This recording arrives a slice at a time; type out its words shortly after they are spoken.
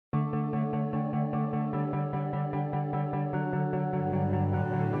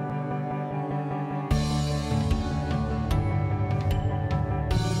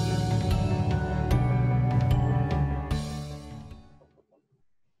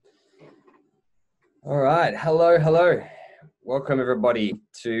All right. Hello. Welcome everybody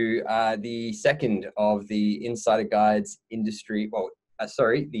to the second of the Insider Guides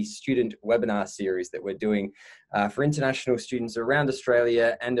the student webinar series that we're doing for international students around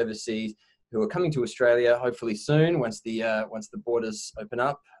Australia and overseas who are coming to Australia hopefully soon once the borders open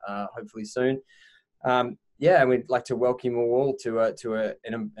up, hopefully soon. And we'd like to welcome you all to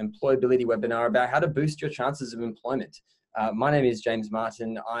an employability webinar about how to boost your chances of employment. My name is James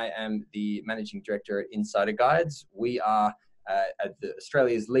Martin. I am the Managing Director at Insider Guides. We are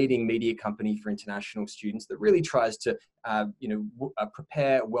Australia's leading media company for international students that really tries to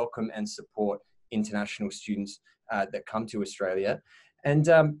prepare, welcome and support international students that come to Australia. And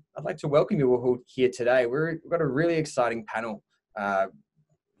I'd like to welcome you all here today. We've got a really exciting panel to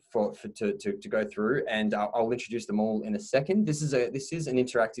go through, and I'll introduce them all in a second. This is an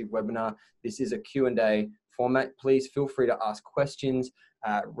interactive webinar. This is a Q&A format. Please feel free to ask questions,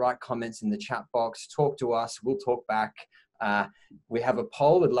 write comments in the chat box, talk to us, we'll talk back. We have a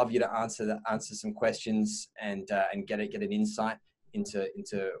poll. I'd love you to answer some questions and get an insight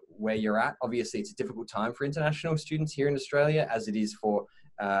into where you're at. Obviously, it's a difficult time for international students here in Australia, as it is for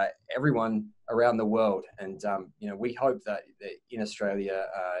everyone around the world. And we hope that in Australia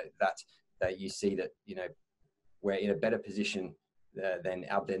that you see that we're in a better position than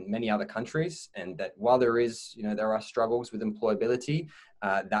many other countries, and that while there are struggles with employability,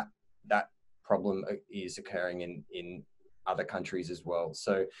 that problem is occurring in other countries as well.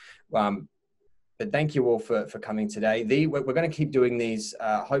 So but thank you all for coming today. We're going to keep doing these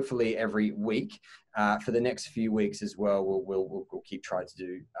hopefully every week for the next few weeks as well. We'll keep trying to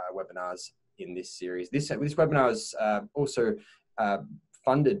do webinars in this series. This webinar is also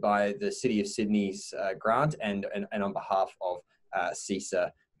funded by the City of Sydney's grant and on behalf of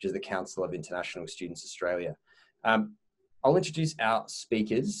CISA, which is the Council of International Students Australia. I'll introduce our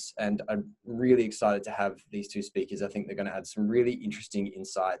speakers, and I'm really excited to have these two speakers. I think they're going to add some really interesting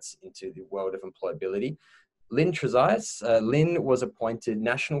insights into the world of employability. Lynne Trezise. Lynne was appointed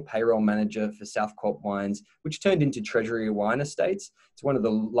National Payroll Manager for Southcorp Wines, which turned into Treasury Wine Estates. It's one of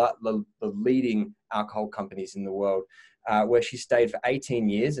the leading alcohol companies in the world, where she stayed for 18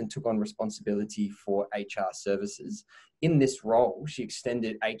 years and took on responsibility for HR services. In this role, she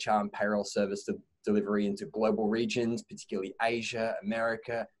extended HR and payroll service delivery into global regions, particularly Asia,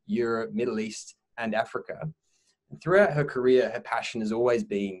 America, Europe, Middle East, and Africa. And throughout her career, her passion has always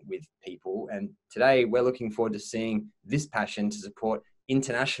been with people. And today we're looking forward to seeing this passion to support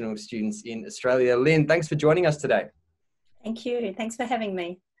international students in Australia. Lynne, thanks for joining us today. Thank you. Thanks for having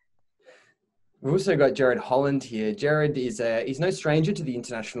me. We've also got Gerard Holland here. Gerard he's no stranger to the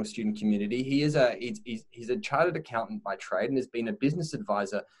international student community. He's a chartered accountant by trade and has been a business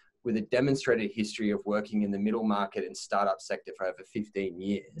advisor with a demonstrated history of working in the middle market and startup sector for over 15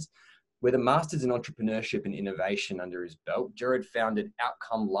 years. With a master's in entrepreneurship and innovation under his belt, Gerard founded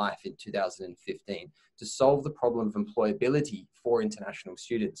Outcome.Life in 2015 to solve the problem of employability for international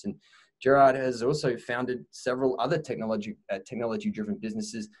students. And Gerard has also founded several other technology-driven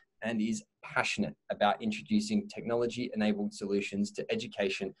businesses and is passionate about introducing technology-enabled solutions to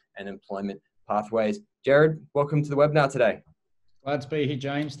education and employment pathways. Gerard, welcome to the webinar today. Glad to be here,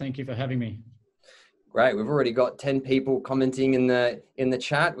 James. Thank you for having me. Great. We've already got 10 people commenting in the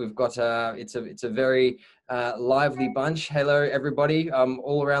chat. We've got it's a very lively bunch. Hello, everybody,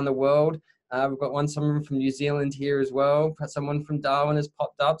 all around the world. We've got someone from New Zealand here as well. Someone from Darwin has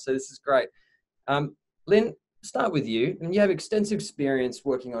popped up, so this is great. Lynne, start with you. And you have extensive experience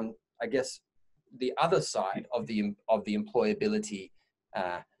working on, I guess, the other side of the employability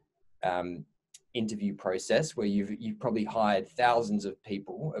interview process, where you've probably hired thousands of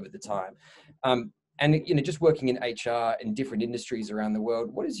people over the time, and just working in HR in different industries around the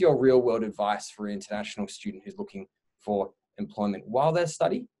world. What is your real world advice for an international student who's looking for employment while they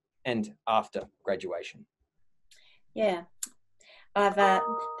study and after graduation? Yeah,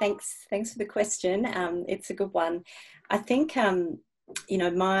 thanks for the question. It's a good one. I think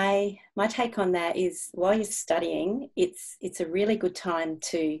my take on that is, while you're studying, it's a really good time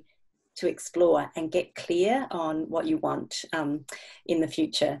to explore and get clear on what you want in the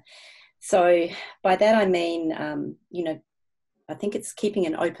future. So by that I mean, I think it's keeping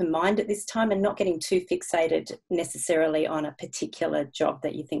an open mind at this time and not getting too fixated necessarily on a particular job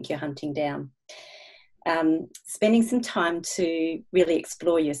that you think you're hunting down. Spending some time to really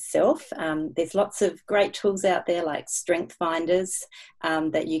explore yourself. There's lots of great tools out there like strength finders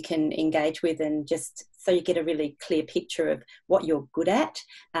that you can engage with, and just so you get a really clear picture of what you're good at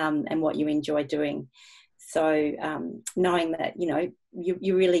and what you enjoy doing. So knowing that,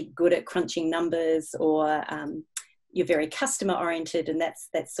 you're really good at crunching numbers, or you're very customer oriented, and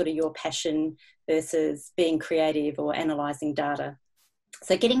that's sort of your passion versus being creative or analysing data.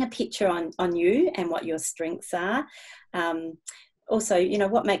 So getting a picture on you and what your strengths are. Also, you know,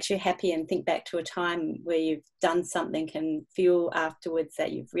 what makes you happy, and think back to a time where you've done something and feel afterwards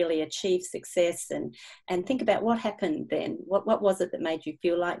that you've really achieved success, and think about what happened then. What was it that made you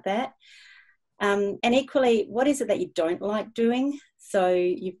feel like that? And equally, what is it that you don't like doing? So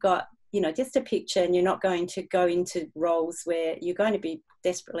you've got, you know, just a picture, and you're not going to go into roles where you're going to be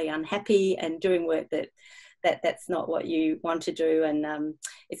desperately unhappy and doing work that's not what you want to do, and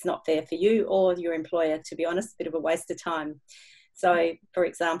it's not fair for you or your employer, to be honest, a bit of a waste of time. So, for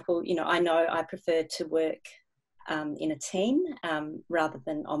example, you know I prefer to work in a team rather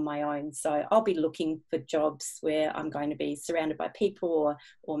than on my own. So I'll be looking for jobs where I'm going to be surrounded by people,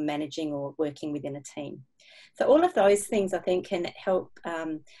 or managing or working within a team. So all of those things, I think, can help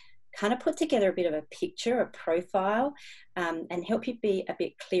kind of put together a bit of a picture, a profile, and help you be a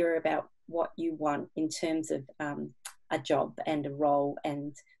bit clearer about what you want in terms of a job and a role,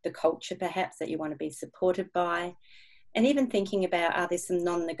 and the culture perhaps that you want to be supported by. And even thinking about, are there some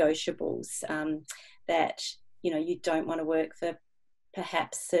non-negotiables that, you know, you don't want to work for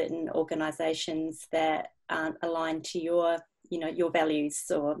perhaps certain organisations that aren't aligned to your, you know, your values,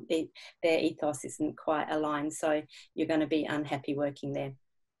 or their ethos isn't quite aligned, so you're going to be unhappy working there.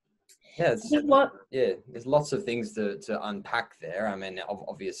 Yeah, there's lots of things to unpack there. I mean,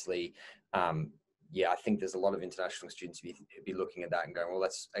 obviously, I think there's a lot of international students who'd be looking at that and going, well,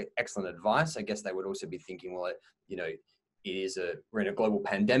 that's excellent advice. I guess they would also be thinking, well, you know, we're in a global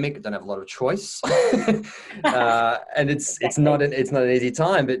pandemic, don't have a lot of choice, and it's not an easy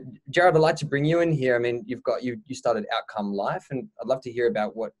time. But Gerard, I'd like to bring you in here. I mean, you started Outcome.Life, and I'd love to hear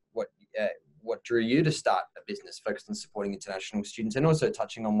about what drew you to start a business focused on supporting international students, and also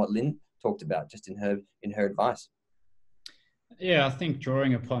touching on what Lynne talked about just in her advice. Yeah, I think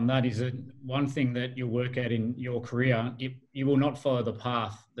drawing upon that is that one thing that you'll work at in your career, you will not follow the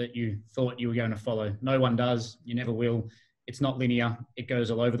path that you thought you were going to follow. No one does. You never will. It's not linear. It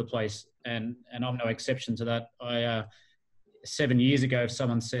goes all over the place. And I'm no exception to that. 7 years ago, if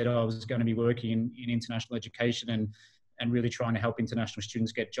someone said I was going to be working in international education and really trying to help international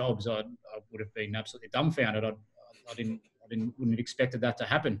students get jobs, I would have been absolutely dumbfounded. I wouldn't have expected that to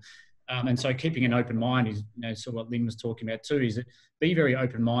happen. And so keeping an open mind is, you know, sort of what Lynne was talking about too, is that be very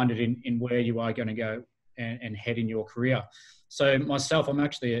open-minded in where you are going to go and head in your career. So myself, I'm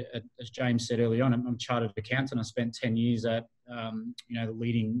actually, as James said early on, I'm a chartered accountant. I spent 10 years at, the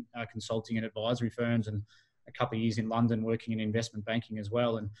leading consulting and advisory firms, and a couple of years in London working in investment banking as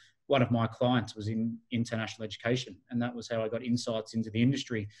well. And one of my clients was in international education, and that was how I got insights into the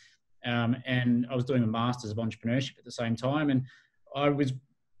industry. And I was doing a Masters of Entrepreneurship at the same time. And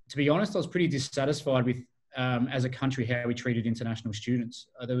to be honest, I was pretty dissatisfied with, as a country, how we treated international students.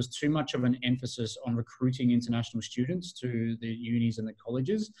 There was too much of an emphasis on recruiting international students to the unis and the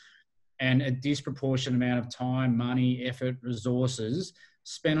colleges, and a disproportionate amount of time, money, effort, resources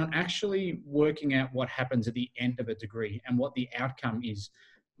spent on actually working out what happens at the end of a degree and what the outcome is.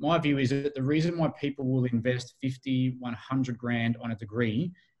 My view is that the reason why people will invest 50, 100 grand on a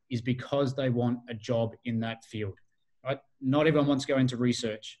degree is because they want a job in that field. Right? Not everyone wants to go into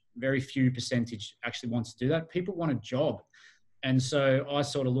research. Very few percentage actually wants to do that. People want a job. And so I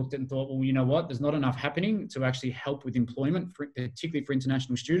sort of looked at it and thought, well, you know what? There's not enough happening to actually help with employment, particularly for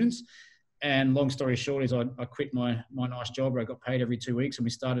international students. And long story short is I quit my nice job where I got paid every 2 weeks, and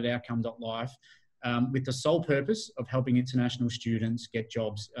we started Outcome.Life with the sole purpose of helping international students get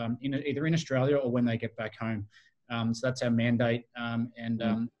jobs either in Australia or when they get back home. So that's our mandate, and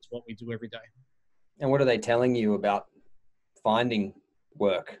it's what we do every day. And what are they telling you about finding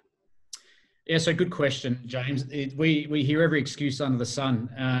work? Yeah, so good question, James. We hear every excuse under the sun,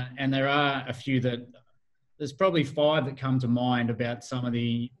 and there are a few there's probably 5 that come to mind about some of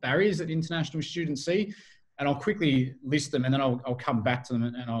the barriers that international students see, and I'll quickly list them, and then I'll come back to them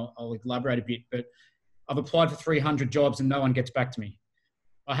and I'll elaborate a bit. But I've applied for 300 jobs and no one gets back to me.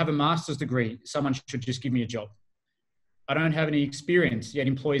 I have a master's degree. Someone should just give me a job. I don't have any experience, yet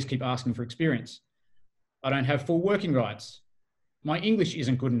employers keep asking for experience. I don't have full working rights. My English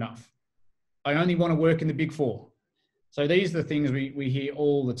isn't good enough. I only want to work in the Big Four. So these are the things we hear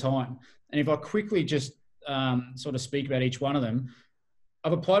all the time. And if I quickly just sort of speak about each one of them,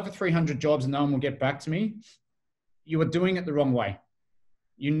 I've applied for 300 jobs and no one will get back to me. You are doing it the wrong way.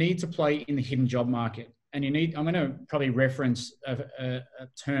 You need to play in the hidden job market. And I'm going to probably reference a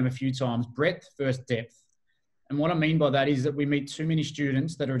term a few times, breadth versus depth. And what I mean by that is that we meet too many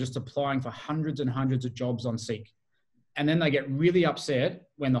students that are just applying for hundreds and hundreds of jobs on Seek. And then they get really upset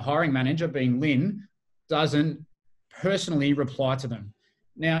when the hiring manager, being Lynne, doesn't personally reply to them.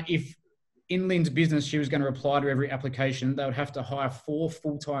 Now, if in Lynne's business, she was going to reply to every application, they would have to hire 4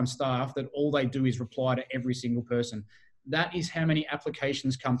 full-time staff that all they do is reply to every single person. That is how many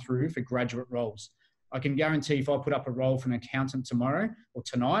applications come through for graduate roles. I can guarantee if I put up a role for an accountant tomorrow or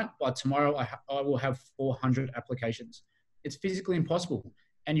tonight, by tomorrow I will have 400 applications. It's physically impossible.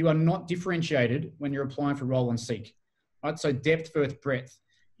 And you are not differentiated when you're applying for role on Seek. Right? So depth versus breadth.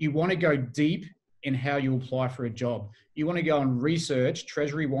 You want to go deep in how you apply for a job. You want to go and research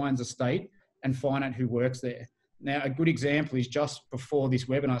Treasury Wine's estate and find out who works there. Now, a good example is just before this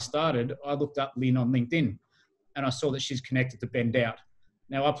webinar started, I looked up Lynne on LinkedIn and I saw that she's connected to Ben Dowd.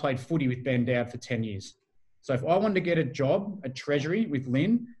 Now, I played footy with Ben Dowd for 10 years. So if I wanted to get a job at Treasury with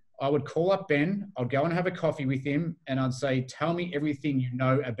Lynne, I would call up Ben, I'd go and have a coffee with him, and I'd say, tell me everything you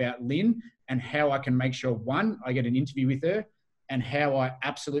know about Lynne and how I can make sure, one, I get an interview with her, and how I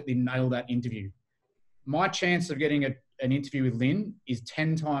absolutely nail that interview. My chance of getting an interview with Lynne is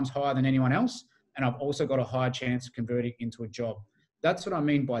 10 times higher than anyone else, and I've also got a higher chance of converting into a job. That's what I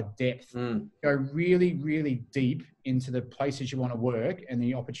mean by depth. Go really, really deep into the places you want to work and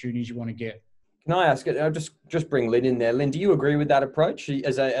the opportunities you want to get. Can I ask it? I'll just bring Lynne in there. Lynne, do you agree with that approach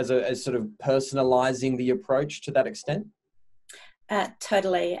as sort of personalizing the approach to that extent?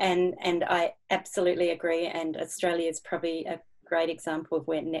 Totally, and I absolutely agree. And Australia is probably a great example of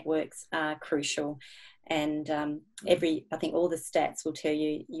where networks are crucial. And I think all the stats will tell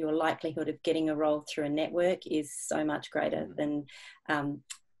you your likelihood of getting a role through a network is so much greater than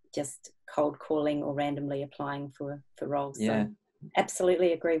just cold calling or randomly applying for roles. Yeah. So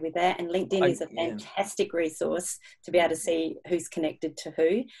absolutely agree with that. And LinkedIn is a fantastic resource to be able to see who's connected to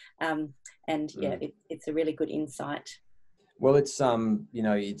who. It's a really good insight. Well, it's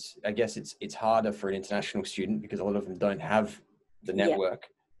I guess it's harder for an international student because a lot of them don't have the network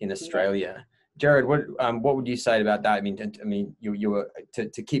in Australia. Yeah. Gerard, what would you say about that? I mean, you were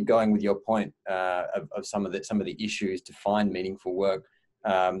to keep going with your point of some of the issues to find meaningful work.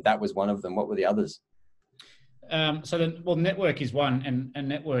 That was one of them. What were the others? Network is one, and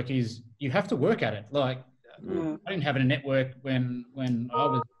network is, you have to work at it. Like, I didn't have a network when I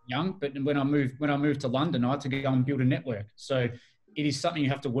was young, but when I moved to London, I had to go and build a network. So it is something you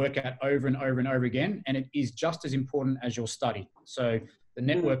have to work at over and over and over again, and it is just as important as your study. So the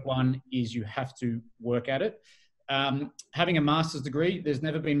network one is you have to work at it. Having a master's degree, there's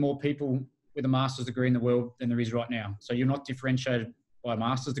never been more people with a master's degree in the world than there is right now. So you're not differentiated by a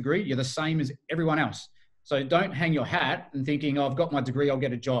master's degree. You're the same as everyone else. So don't hang your hat and thinking, oh, I've got my degree, I'll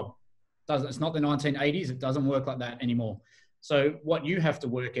get a job. It's not the 1980s. It doesn't work like that anymore. So what you have to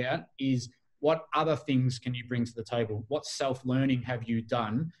work out is, what other things can you bring to the table? What self-learning have you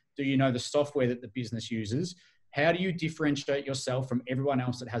done? Do you know the software that the business uses? How do you differentiate yourself from everyone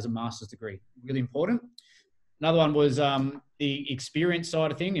else that has a master's degree? Really important. Another one was the experience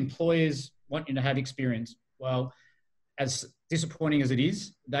side of thing. Employers want you to have experience. Well, as disappointing as it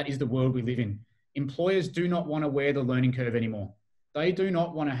is, that is the world we live in. Employers do not want to wear the learning curve anymore. They do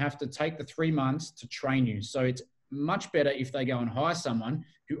not want to have to take the 3 months to train you. So it's much better if they go and hire someone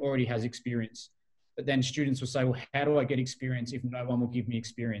who already has experience. But then students will say, well, how do I get experience if no one will give me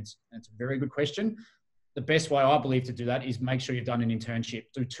experience? And it's a very good question. The best way I believe to do that is make sure you've done an internship.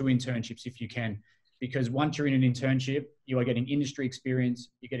 Do 2 internships if you can. Because once you're in an internship, you are getting industry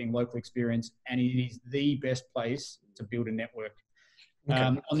experience, you're getting local experience, and it is the best place to build a network.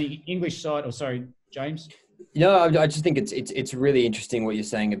 Okay. On the English side, James? I just think it's really interesting what you're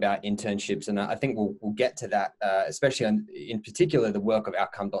saying about internships, and I think we'll get to that, especially in particular the work of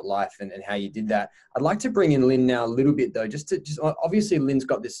Outcome.Life and how you did that. I'd like to bring in Lynne now a little bit though, just obviously Lynne's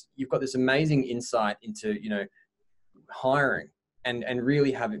got this, you've got this amazing insight into hiring and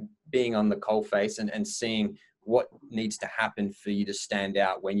really being on the coalface and seeing what needs to happen for you to stand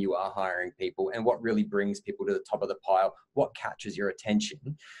out when you are hiring people, and what really brings people to the top of the pile, what catches your attention.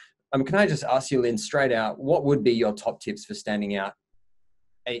 Can I just ask you, Lynne, straight out, what would be your top tips for standing out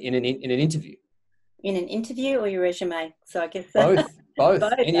in an interview? In an interview or your resume? So I guess both. Both.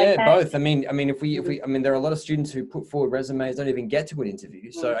 And yeah, okay. Both. I mean, if there are a lot of students who put forward resumes, don't even get to an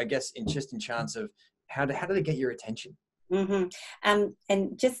interview. So I guess in chance of how do they get your attention? Mm-hmm.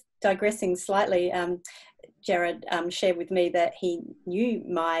 And just digressing slightly, Gerard shared with me that he knew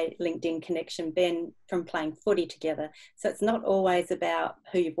my LinkedIn connection, Ben, from playing footy together. So it's not always about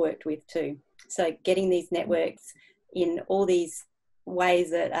who you've worked with too. So getting these networks in all these ways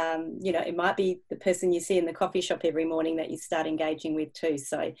that, it might be the person you see in the coffee shop every morning that you start engaging with too.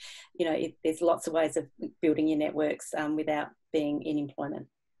 So, there's lots of ways of building your networks without being in employment.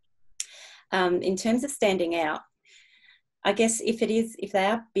 In terms of standing out, I guess if they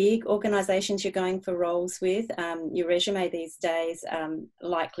are big organisations you're going for roles with, your resume these days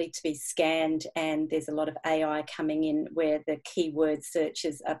likely to be scanned, and there's a lot of AI coming in where the keyword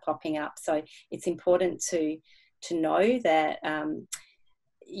searches are popping up. So it's important to know that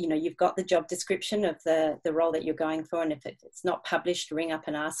you've got the job description of the role that you're going for, and if it's not published, ring up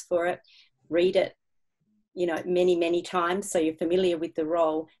and ask for it, read it many times so you're familiar with the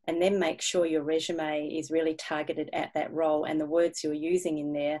role, and then make sure your resume is really targeted at that role and the words you're using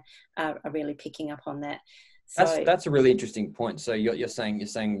in there are really picking up on that. So that's a really interesting point. So you're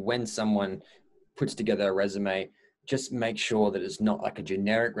saying when someone puts together a resume, just make sure that it's not like a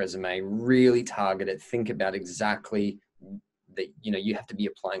generic resume, really target it, think about exactly that you have to be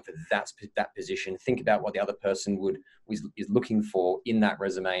applying for that position, think about what the other person is looking for in that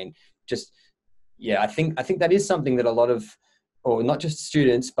resume, and just I think that is something that a lot of, or not just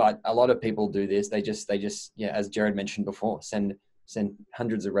students, but a lot of people do this. They just as Gerard mentioned before, send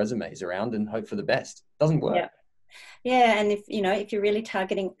hundreds of resumes around and hope for the best. Doesn't work. Yeah, and if you're really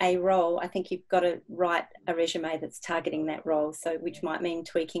targeting a role, I think you've got to write a resume that's targeting that role. So, which might mean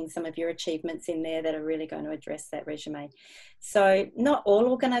tweaking some of your achievements in there that are really going to address that resume. So, not all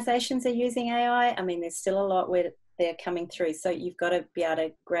organisations are using AI. I mean, there's still a lot where they're coming through. So you've got to be able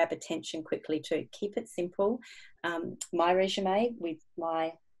to grab attention quickly too. Keep it simple. My resume with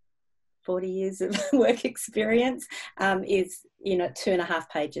my 40 years of work experience is 2.5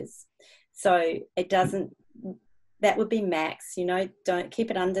 pages. So it doesn't, that would be max, don't keep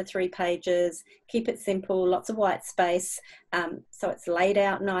it under 3 pages, keep it simple, lots of white space. So it's laid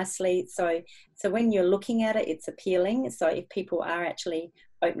out nicely. So when you're looking at it, it's appealing. So if people are actually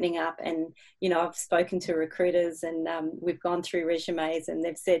opening up, and I've spoken to recruiters, and we've gone through resumes, and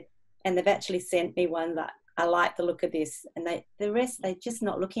they've actually sent me one that I like the look of this, and the rest they're just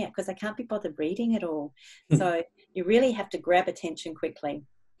not looking at because they can't be bothered reading it all. So you really have to grab attention quickly.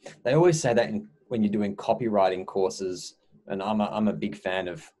 They always say that when you're doing copywriting courses, and I'm a big fan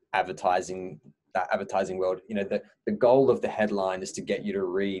of advertising, that advertising world. The goal of the headline is to get you to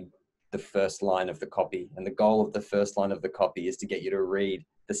read the first line of the copy, and the goal of the first line of the copy is to get you to read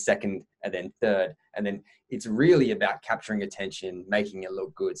the second and then third, and then it's really about capturing attention, making it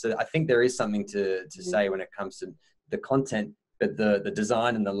look good. So I think there is something to say when it comes to the content, but the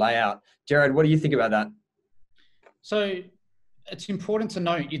design and the layout. Gerard, what do you think about that? So it's important to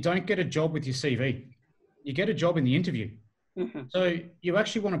note, you don't get a job with your CV. You get a job in the interview. Mm-hmm. So you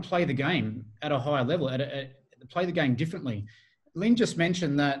actually want to play the game at a higher level, play the game differently. Lynne just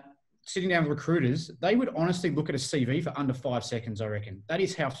mentioned that sitting down with recruiters, they would honestly look at a CV for under 5 seconds, I reckon. That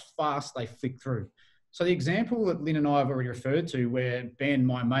is how fast they flick through. So the example that Lynne and I have already referred to, where Ben,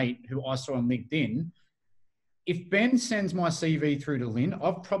 my mate, who I saw on LinkedIn, if Ben sends my CV through to Lynne,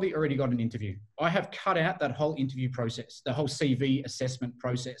 I've probably already got an interview. I have cut out that whole interview process, the whole CV assessment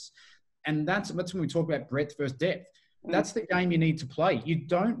process. And that's when we talk about breadth versus depth. That's the game you need to play. You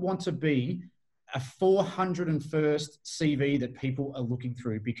don't want to be a 401st CV that people are looking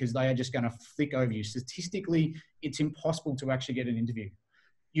through, because they are just going to flick over you. Statistically, it's impossible to actually get an interview.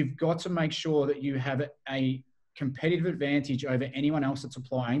 You've got to make sure that you have a competitive advantage over anyone else that's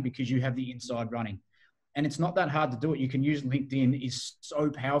applying, because you have the inside running. And it's not that hard to do it. You can use LinkedIn. Is so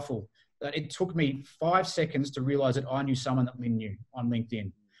powerful that it took me 5 seconds to realize that I knew someone that Lynne knew on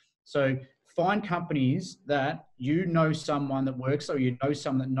LinkedIn. So find companies that someone that works, or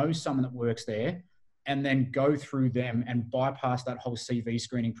someone that knows someone that works there, and then go through them and bypass that whole CV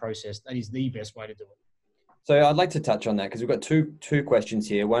screening process. That is the best way to do it. So I'd like to touch on that, because we've got two questions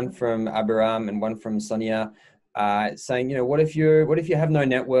here. One from Abiram and one from Sonia, saying, what if you have no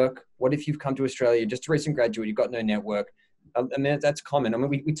network? What if you've come to Australia, just a recent graduate, you've got no network? I mean, that's common. I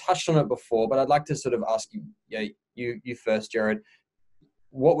mean, we touched on it before, but I'd like to sort of ask you first, Gerard.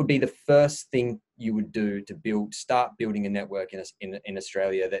 What would be the first thing you would do to start building a network in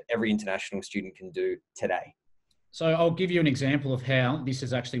Australia that every international student can do today? So I'll give you an example of how this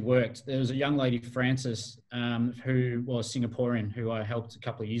has actually worked. There was a young lady, Frances, who was Singaporean, who I helped a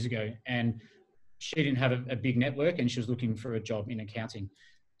couple of years ago, and she didn't have a big network, and she was looking for a job in accounting.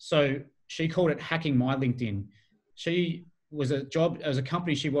 So she called it hacking my LinkedIn. She was a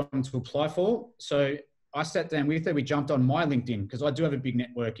company she wanted to apply for. So I sat down with her. We jumped on my LinkedIn, because I do have a big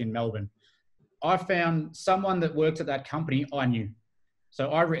network in Melbourne. I found someone that worked at that company I knew. So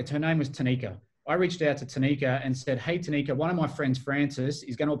her name was Tanika. I reached out to Tanika and said, hey, Tanika, one of my friends, Francis,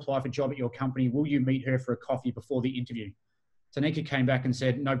 is going to apply for a job at your company. Will you meet her for a coffee before the interview? Tanika came back and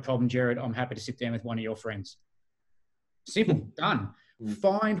said, no problem, Gerard. I'm happy to sit down with one of your friends. Simple, done.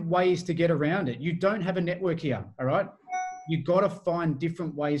 Find ways to get around it. You don't have a network here, all right? You've got to find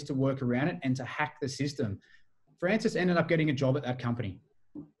different ways to work around it and to hack the system. Francis ended up getting a job at that company,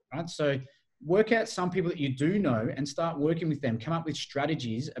 right? So work out some people that you do know and start working with them. Come up with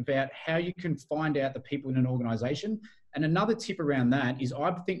strategies about how you can find out the people in an organization. And another tip around that is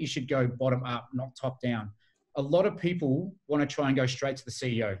I think you should go bottom up, not top down. A lot of people want to try and go straight to the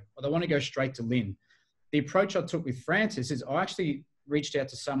CEO, or they want to go straight to Lynne. The approach I took with Francis is I actually reached out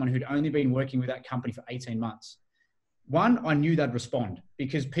to someone who'd only been working with that company for 18 months. One, I knew they'd respond,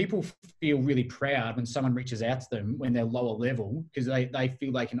 because people feel really proud when someone reaches out to them when they're lower level, because they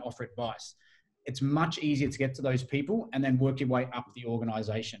feel they can offer advice. It's much easier to get to those people and then work your way up the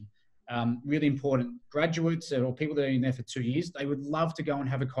organization. Really important. Graduates or people that are in there for 2 years, they would love to go and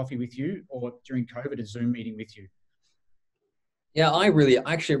have a coffee with you, or during COVID, a Zoom meeting with you. Yeah, I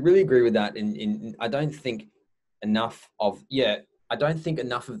actually really agree with that. I don't think enough of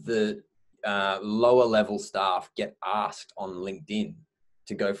the lower level staff get asked on LinkedIn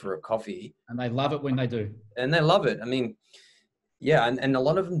to go for a coffee. And they love it when they do. And they love it. I mean, yeah, and a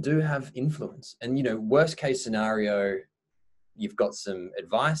lot of them do have influence. And, you know, worst case scenario, you've got some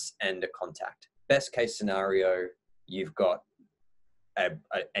advice and a contact. Best case scenario, you've got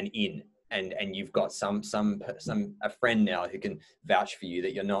an in, and you've got a friend now who can vouch for you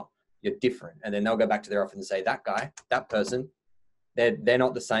that you're different. And then they'll go back to their office and say, that person, they're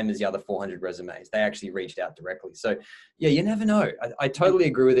not the same as the other 400 resumes. They actually reached out directly. So yeah, you never know. I totally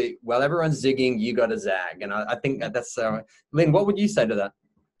agree with it. While everyone's zigging, you got to zag. And I think that's, Lynne, what would you say to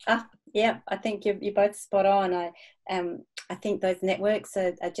that? Yeah, I think you're both spot on. I think those networks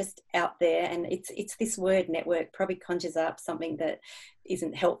are just out there, and it's this word network probably conjures up something that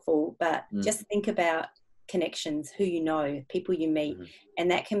isn't helpful, but just think about connections, who you know, people you meet, and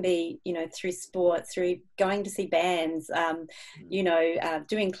that can be, you know, through sport, through going to see bands, you know,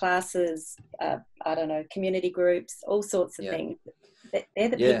 doing classes, I don't know, community groups, all sorts of things. They're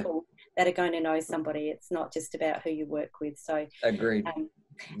the people that are going to know somebody. It's not just about who you work with. So agreed.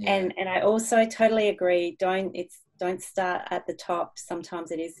 And I also totally agree. Don't start at the top.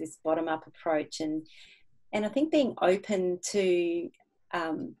 Sometimes it is this bottom up approach, and I think being open to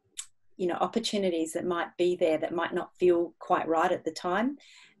you know, opportunities that might be there that might not feel quite right at the time.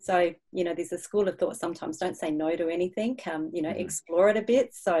 So, you know, there's a school of thought sometimes, don't say no to anything, you know, explore it a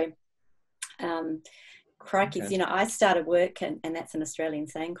bit. So, crikeys, you know, I started work, and that's an Australian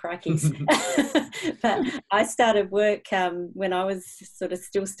saying, crikeys, but I started work when I was sort of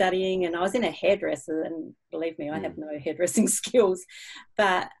still studying, and I was in a hairdresser, and believe me, I have no hairdressing skills,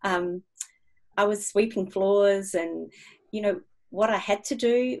 but I was sweeping floors, and, you know, what I had to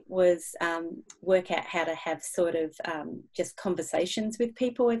do was work out how to have sort of just conversations with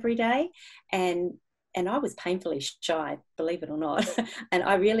people every day. And I was painfully shy, believe it or not. And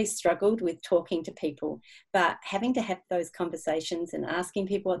I really struggled with talking to people. But having to have those conversations and asking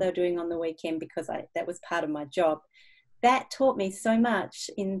people what they were doing on the weekend, because that was part of my job, that taught me so much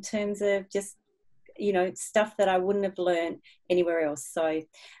in terms of just, you know, stuff that I wouldn't have learned anywhere else. So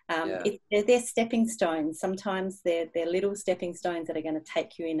they're stepping stones. Sometimes they're little stepping stones that are going to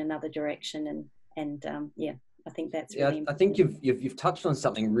take you in another direction. And I think that's really important. I think you've touched on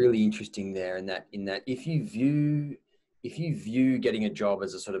something really interesting there, in that if you view getting a job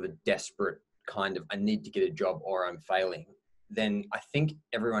as a sort of a desperate kind of, I need to get a job or I'm failing, then I think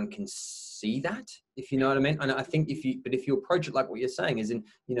everyone can see that, if you know what I mean. And I think if you approach it like what you're saying, is in,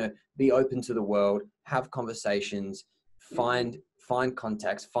 you know, be open to the world, have conversations, find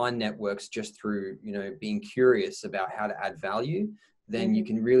contacts, find networks just through, you know, being curious about how to add value, then you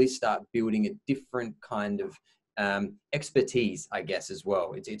can really start building a different kind of expertise, I guess, as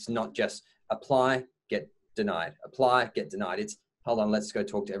well. It's not just apply, get denied, apply, get denied. It's, hold on, let's go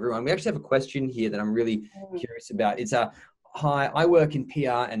talk to everyone. We actually have a question here that I'm really curious about. It's hi, I work in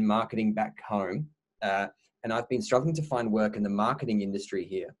PR and marketing back home, and I've been struggling to find work in the marketing industry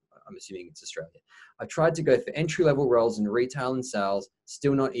here. I'm assuming it's Australia. I tried to go for entry-level roles in retail and sales,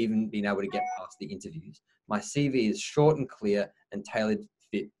 still not even been able to get past the interviews. My CV is short and clear and tailored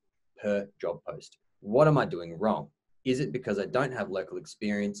fit per job post. What am I doing wrong? Is it because I don't have local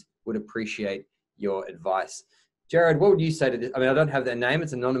experience? Would appreciate your advice. Gerard, what would you say to this? I mean, I don't have their name.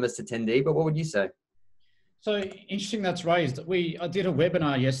 It's an anonymous attendee, but what would you say? So interesting that's raised. I did a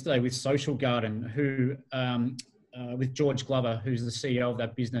webinar yesterday with Social Garden, who with George Glover, who's the CEO of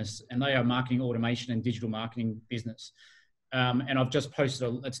that business, and they are marketing automation and digital marketing business. And I've just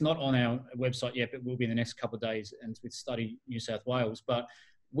posted it's not on our website yet, but will be in the next couple of days, and it's with Study New South Wales. But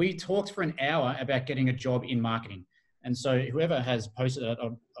we talked for an hour about getting a job in marketing. And so whoever has posted it,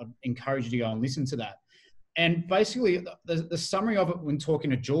 I'd encourage you to go and listen to that. And basically the summary of it, when talking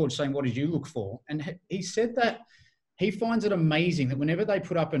to George, saying, what did you look for? And he said that he finds it amazing that whenever they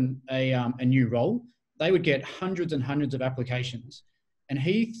put up a new role, they would get hundreds and hundreds of applications. And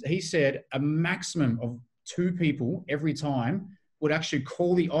he said a maximum of 2 people every time would actually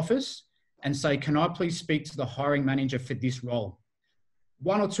call the office and say, can I please speak to the hiring manager for this role?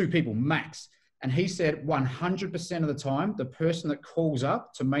 1 or 2 people max. And he said 100% of the time, the person that calls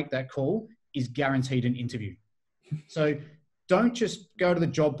up to make that call is guaranteed an interview. So don't just go to the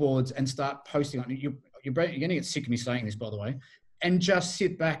job boards and start posting on it. You're going to get sick of me saying this, by the way, and just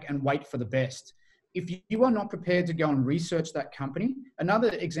sit back and wait for the best. If you are not prepared to go and research that company, another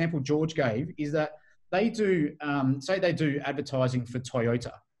example George gave is that they do, say they do advertising for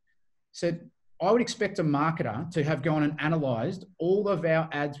Toyota. Said, I would expect a marketer to have gone and analysed all of our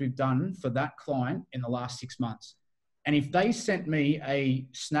ads we've done for that client in the last 6 months. And if they sent me a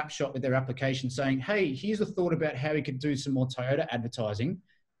snapshot with their application saying, hey, here's a thought about how we could do some more Toyota advertising,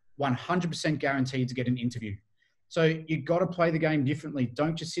 100% guaranteed to get an interview. So you've got to play the game differently.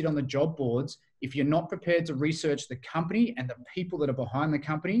 Don't just sit on the job boards. If you're not prepared to research the company and the people that are behind the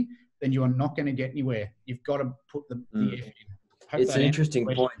company, then you are not going to get anywhere. You've got to put the effort in. It's an interesting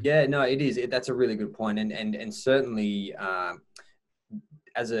point. Yeah, no, it is. That's a really good point. And certainly,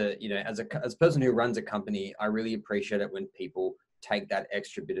 as a person who runs a company, I really appreciate it when people take that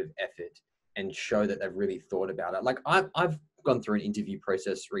extra bit of effort and show that they've really thought about it. Like I've gone through an interview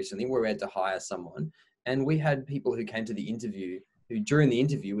process recently where we had to hire someone, and we had people who came to the interview who during the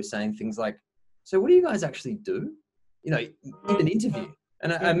interview were saying things like, so what do you guys actually do? You know, in an interview.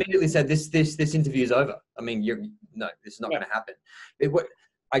 And I immediately said, this interview is over. I mean, no, this is not going to happen.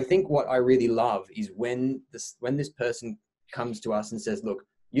 I think what I really love is when this person comes to us and says, look,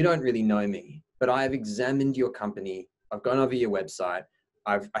 you don't really know me, but I have examined your company. I've gone over your website.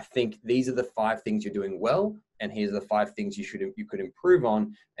 I think these are the 5 things you're doing well. And here's the 5 things you could improve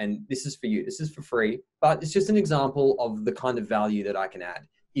on. And this is for you. This is for free, but it's just an example of the kind of value that I can add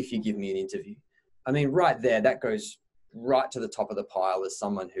if you give me an interview. I mean, right there, that goes right to the top of the pile as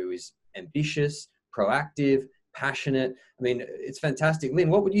someone who is ambitious, proactive, passionate. I mean, it's fantastic.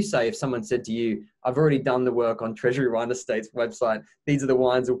 Lynne, what would you say if someone said to you, I've already done the work on Treasury Wine Estate's website. These are the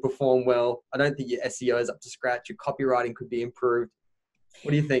wines that will perform well. I don't think your SEO is up to scratch. Your copywriting could be improved.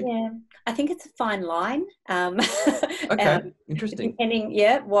 What do you think? Yeah, I think it's a fine line. Okay, interesting. Depending,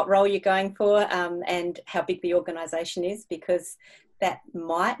 what role you're going for and how big the organisation is, because that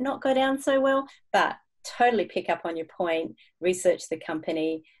might not go down so well, but totally pick up on your point, research the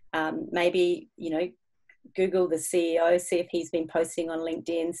company, maybe, Google the CEO, see if he's been posting on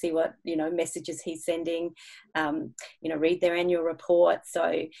LinkedIn, see what, messages he's sending, read their annual report. So,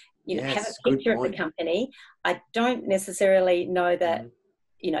 have a picture of the company. I don't necessarily know that,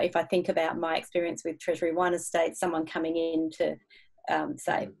 if I think about my experience with Treasury Wine Estate, someone coming in to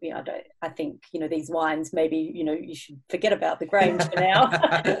say, I think, these wines, maybe, you should forget about the Grange for now.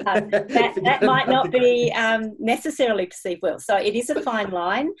 that might not be necessarily perceived well. So it is a fine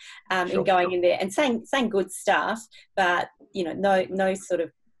line in going in there and saying good stuff, but, no sort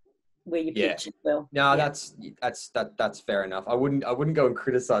of where you pitch it well. No, that's fair enough. I wouldn't go and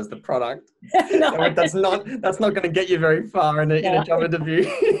criticize the product. No. That's not going to get you very far in a job interview.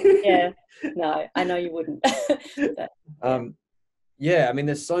 No, I know you wouldn't. But, yeah, I mean,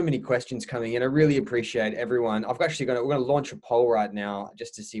 there's so many questions coming in. I really appreciate everyone. We're going to launch a poll right now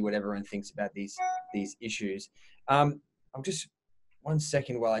just to see what everyone thinks about these issues. I'll just 1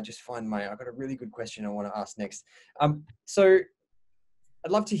 second while I just find I've got a really good question I want to ask next. So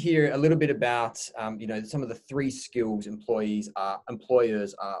I'd love to hear a little bit about, some of the 3 skills employers are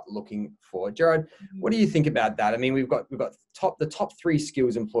looking for. Gerard, what do you think about that? I mean, we've got the top 3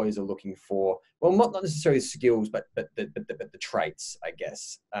 skills employers are looking for. Well, not necessarily skills, but the traits, I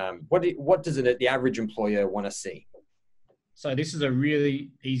guess. What does the average employer want to see? So this is a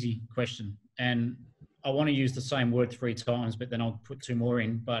really easy question, and I want to use the same word 3 times, but then I'll put 2 more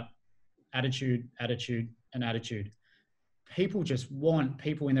in. But attitude, attitude, and attitude. People just want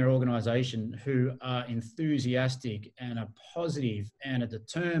people in their organization who are enthusiastic and are positive and are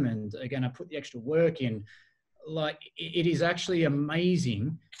determined, are going to put the extra work in. Like, it is actually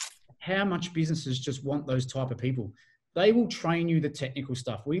amazing how much businesses just want those type of people. They will train you the technical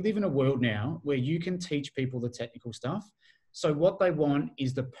stuff. We live in a world now where you can teach people the technical stuff. So what they want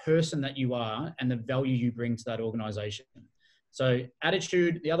is the person that you are and the value you bring to that organization. So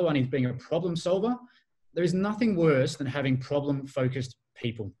attitude, the other one is being a problem solver. There is nothing worse than having problem-focused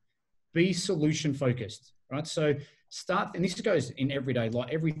people. Be solution-focused, right? So and this goes in everyday,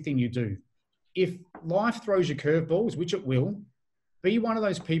 like everything you do. If life throws you curveballs, which it will, be one of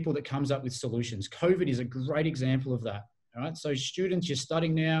those people that comes up with solutions. COVID is a great example of that, all right? So students, you're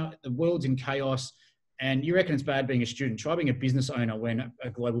studying now, the world's in chaos, and you reckon it's bad being a student. Try being a business owner when a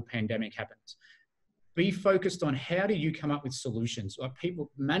global pandemic happens. be focused on how do you come up with solutions. Like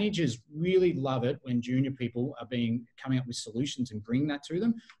managers really love it when junior people are coming up with solutions and bring that to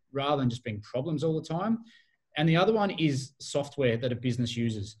them rather than just being problems all the time. And the other one is software that a business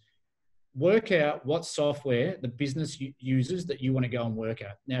uses. Work out what software the business uses that you want to go and work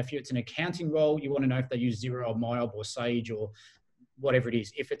at. Now, if it's an accounting role, you want to know if they use Xero or MYOB or Sage or whatever it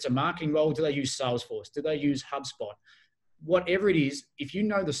is. If it's a marketing role, do they use Salesforce? Do they use HubSpot? Whatever it is, if you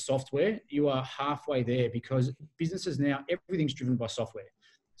know the software, you are halfway there, because businesses now, everything's driven by software.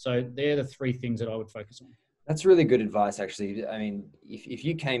 So they're the three things that I would focus on. That's really good advice, actually. I mean, if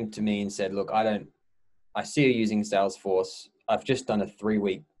you came to me and said, look, I see you using Salesforce. I've just done a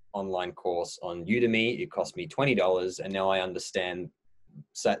 3-week online course on Udemy. It cost me $20, and now I understand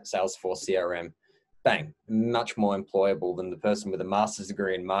Salesforce CRM. Bang, much more employable than the person with a master's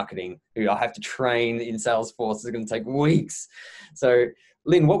degree in marketing who I have to train in Salesforce. It's going to take weeks. So,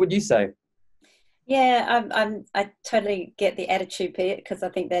 Lynne, what would you say? Yeah, I totally get the attitude bit, because I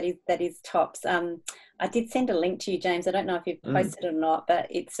think that is tops. I did send a link to you, James. I don't know if you've posted it or not, but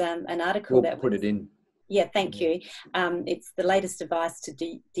it's an article we'll put it in. Yeah, thank you. It's the latest advice to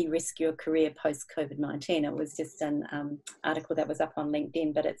de-risk your career post-COVID-19. It was just an article that was up on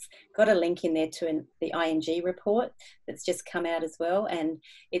LinkedIn, but it's got a link in there to the ING report that's just come out as well. And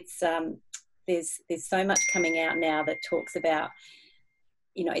it's there's so much coming out now that talks about,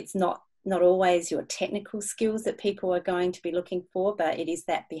 it's not always your technical skills that people are going to be looking for, but it is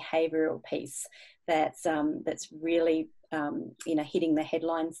that behavioural piece that's really hitting the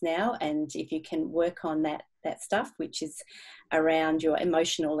headlines now. And if you can work on that stuff, which is around your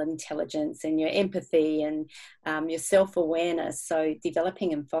emotional intelligence and your empathy and your self-awareness, so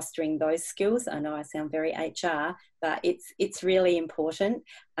developing and fostering those skills. I know I sound very HR, but it's really important.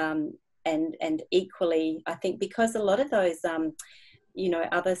 And equally, I think, because a lot of those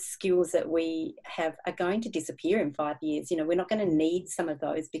other skills that we have are going to disappear in 5 years. We're not going to need some of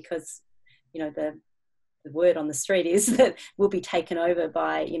those, because the word on the street is that we'll be taken over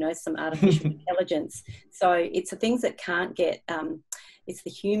by, some artificial intelligence. So it's the things that can't get, it's the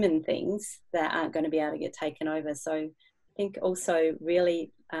human things that aren't going to be able to get taken over. So I think also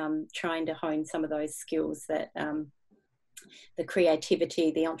really trying to hone some of those skills, that the creativity,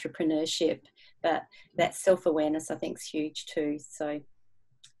 the entrepreneurship, but that self-awareness, I think, is huge too. So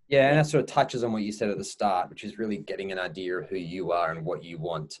yeah, and that sort of touches on what you said at the start, which is really getting an idea of who you are and what you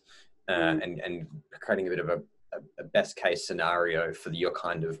want. And creating a bit of a best case scenario for your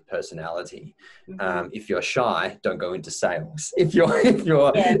kind of personality. If you're shy, don't go into sales. If you're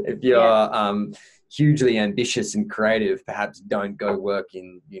hugely ambitious and creative, perhaps don't go work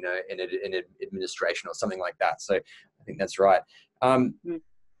in administration or something like that. So I think that's right. I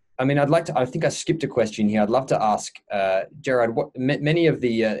mean, I think I skipped a question here. I'd love to ask Gerard, what many of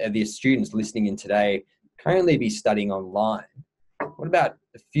the students listening in today currently be studying online. What about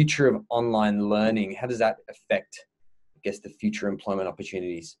the future of online learning? How does that affect, I guess, the future employment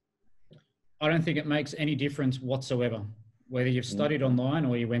opportunities? I don't think it makes any difference whatsoever, whether you've studied online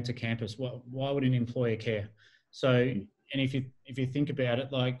or you went to campus. Why would an employer care? So, and if you think about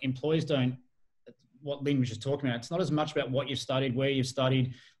it, like, employers don't, what Lynne was just talking about, it's not as much about what you've studied, where you've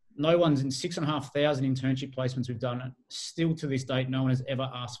studied. No one's in 6,500 internship placements we've done. Still to this date, no one has ever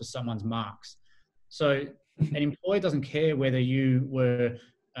asked for someone's marks. So an employer doesn't care whether you were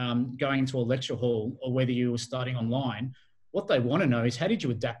going into a lecture hall or whether you were studying online. What they want to know is, how did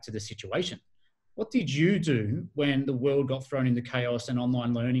you adapt to the situation? What did you do when the world got thrown into chaos and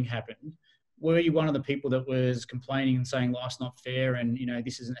online learning happened? Were you one of the people that was complaining and saying life's not fair and,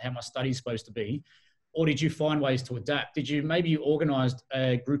 this isn't how my study's supposed to be? Or did you find ways to adapt? Maybe you organised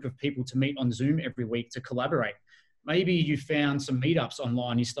a group of people to meet on Zoom every week to collaborate? Maybe you found some meetups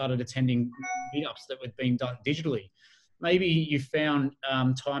online. You started attending meetups that were being done digitally. Maybe you found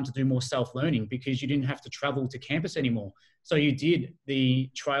time to do more self-learning because you didn't have to travel to campus anymore. So you did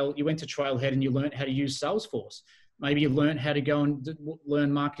you went to Trailhead and you learned how to use Salesforce. Maybe you learned how to go and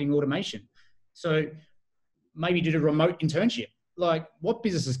learn marketing automation. So maybe you did a remote internship. Like, what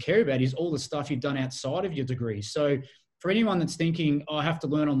businesses care about is all the stuff you've done outside of your degree. So for anyone that's thinking, I have to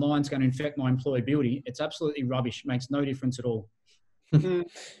learn online, it's going to affect my employability, it's absolutely rubbish. It makes no difference at all. And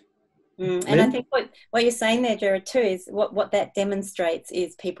I think what you're saying there, Gerard, too, is what that demonstrates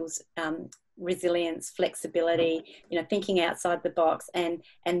is people's resilience, flexibility, thinking outside the box, and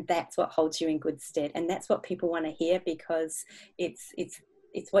that's what holds you in good stead. And that's what people want to hear, because it's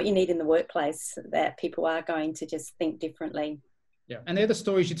what you need in the workplace, that people are going to just think differently. Yeah, and they're the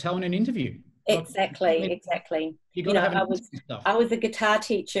stories you tell in an interview. Exactly. I was a guitar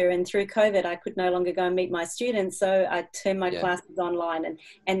teacher, and through COVID I could no longer go and meet my students, so I turned my classes online,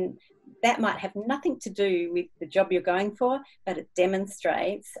 and that might have nothing to do with the job you're going for, but it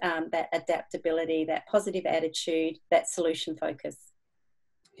demonstrates that adaptability, that positive attitude, that solution focus.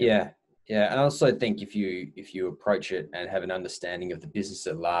 Yeah. Yeah. And I also think if you approach it and have an understanding of the business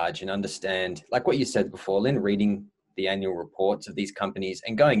at large and understand, like what you said before, Lynn, reading the annual reports of these companies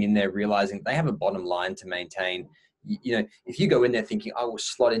and going in there, realizing they have a bottom line to maintain. You know, if you go in there thinking, I will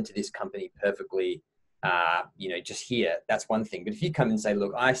slot into this company perfectly, just here, that's one thing. But if you come and say,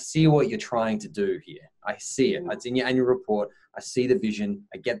 look, I see what you're trying to do here. I see it. It's in your annual report. I see the vision.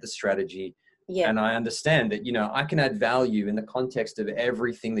 I get the strategy. Yeah. And I understand that, I can add value in the context of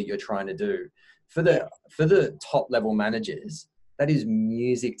everything that you're trying to do. For the top level managers, that is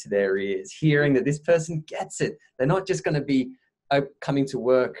music to their ears, hearing that this person gets it. They're not just going to be coming to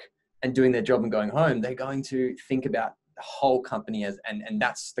work and doing their job and going home. They're going to think about the whole company and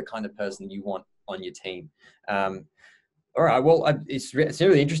that's the kind of person you want on your team. All right. Well, it's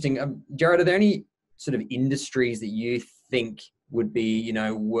really interesting. Gerard, are there any sort of industries that you think would be,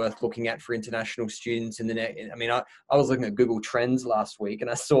 worth looking at for international students in the next? I mean, I was looking at Google Trends last week and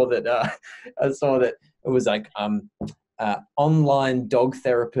I saw that it was like online dog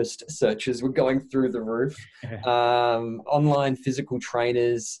therapist searches were going through the roof. Online physical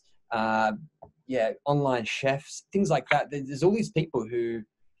trainers, online chefs, things like that. There's all these people who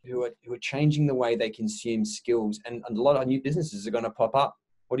are changing the way they consume skills, and a lot of new businesses are going to pop up.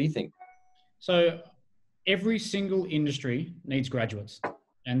 What do you think? So every single industry needs graduates.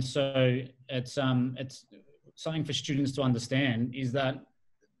 And so it's something for students to understand is that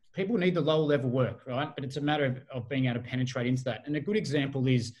people need the lower level work, right? But it's a matter of being able to penetrate into that. And a good example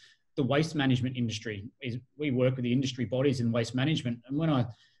is the waste management industry. We work with the industry bodies in waste management. And when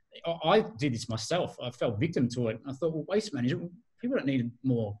I did this myself, I fell victim to it. I thought, well, waste management, people don't need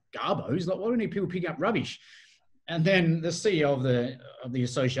more garbos. Like, why do we need people picking up rubbish? And then the CEO of the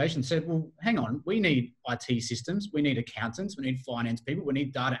association said, well, hang on, we need IT systems, we need accountants, we need finance people, we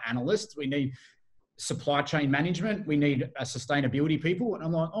need data analysts, we need supply chain management, we need sustainability people. And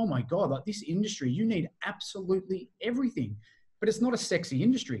I'm like, oh my God, like this industry, you need absolutely everything, but it's not a sexy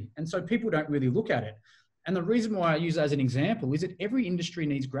industry. And so people don't really look at it. And the reason why I use it as an example is that every industry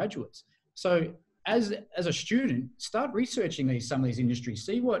needs graduates. So as a student, start researching some of these industries.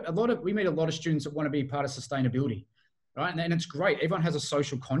 See we meet a lot of students that want to be part of sustainability, right? And it's great. Everyone has a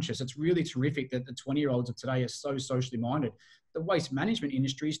social conscious. It's really terrific that the 20-year-olds of today are so socially minded. The waste management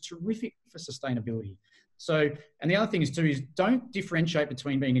industry is terrific for sustainability. So, and the other thing is don't differentiate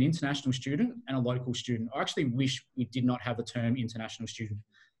between being an international student and a local student. I actually wish we did not have the term international student.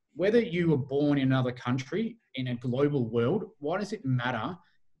 Whether you were born in another country, in a global world, why does it matter?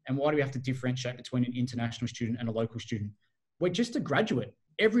 And why do we have to differentiate between an international student and a local student? We're just a graduate.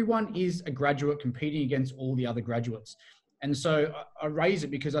 Everyone is a graduate competing against all the other graduates. And so I raise it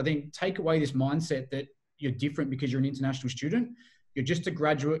because I think take away this mindset that you're different because you're an international student. You're just a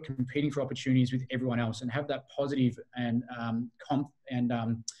graduate competing for opportunities with everyone else, and have that positive and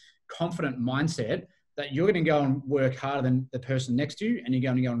confident mindset that you're going to go and work harder than the person next to you, and you're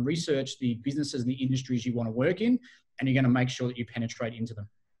going to go and research the businesses and the industries you want to work in, and you're going to make sure that you penetrate into them.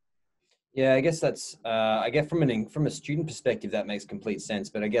 Yeah, I guess that's, from a student perspective, that makes complete sense.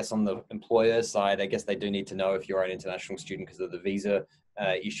 But I guess on the employer side, I guess they do need to know if you're an international student because of the visa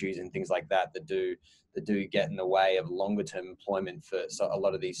issues and things like that do get in the way of longer term employment for a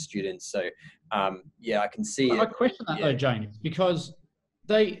lot of these students. So, I can see I question that though, James, because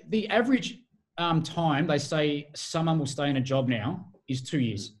the average time they say someone will stay in a job now is 2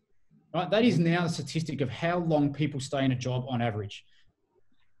 years, right? That is now the statistic of how long people stay in a job on average.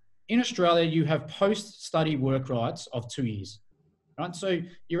 In Australia, you have post-study work rights of 2 years, right? So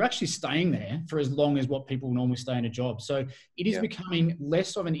you're actually staying there for as long as what people normally stay in a job. So it is becoming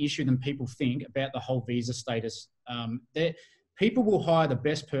less of an issue than people think about the whole visa status. People will hire the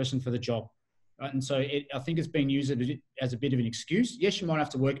best person for the job, right? And so I think it's being used as a bit of an excuse. Yes, you might have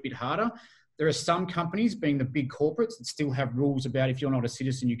to work a bit harder. There are some companies, being the big corporates, that still have rules about if you're not a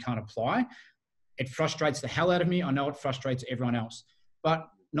citizen, you can't apply. It frustrates the hell out of me. I know it frustrates everyone else. But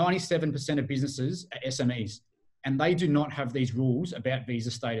 97% of businesses are SMEs, and they do not have these rules about visa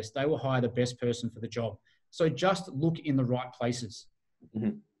status. They will hire the best person for the job. So just look in the right places.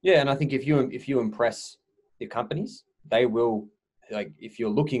 Mm-hmm. Yeah, and I think if you impress your companies, they will. Like if you're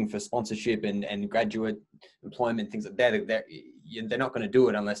looking for sponsorship and graduate employment, things like that, they're not going to do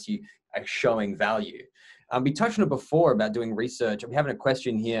it unless you are showing value. We touched on it before about doing research. I'm having a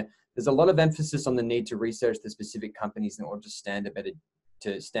question here. There's a lot of emphasis on the need to research the specific companies in order to stand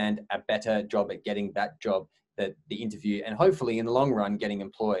a better job at getting that job, the interview, and hopefully in the long run getting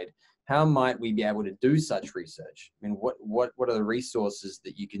employed. how might we be able to do such research? I mean, what are the resources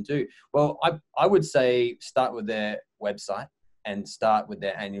that you can do? Well, I would say start with their website and start with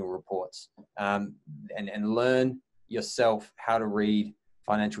their annual reports, and learn yourself how to read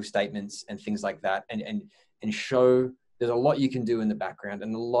financial statements and things like that, and show there's a lot you can do in the background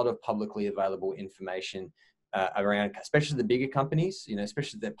and a lot of publicly available information around, especially the bigger companies,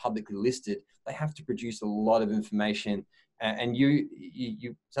 especially if they're publicly listed, they have to produce a lot of information. And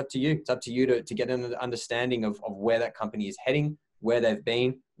it's up to you. It's up to you to get an understanding of where that company is heading, where they've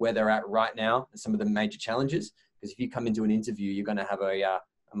been, where they're at right now, and some of the major challenges. Because if you come into an interview, you're going to have a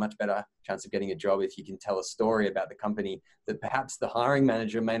much better chance of getting a job if you can tell a story about the company that perhaps the hiring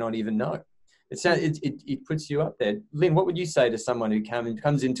manager may not even know. It puts you up there. Lynne, what would you say to someone who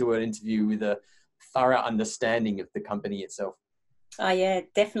comes into an interview with a thorough understanding of the company itself? Oh yeah,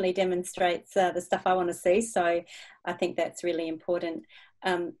 definitely demonstrates the stuff I want to see. So I think that's really important.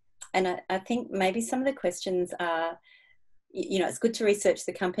 And I think maybe some of the questions are, it's good to research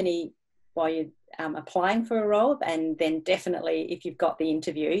the company while you're applying for a role, and then definitely if you've got the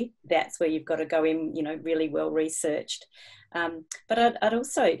interview, that's where you've got to go in, really well researched. But I'd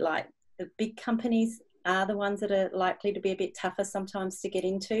also like, the big companies are the ones that are likely to be a bit tougher sometimes to get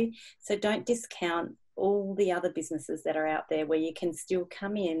into. So don't discount all the other businesses that are out there where you can still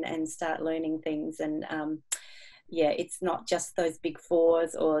come in and start learning things. And it's not just those big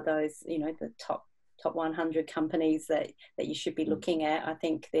fours or those, the top 100 companies that you should be looking at. I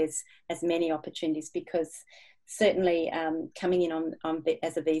think there's as many opportunities, because certainly coming in on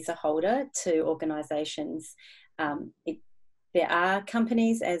as a visa holder to organisations, there are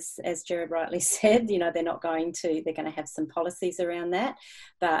companies, as Gerard rightly said, they're going to have some policies around that.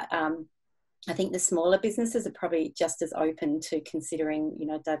 But I think the smaller businesses are probably just as open to considering,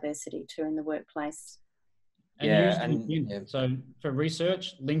 diversity too in the workplace. And so for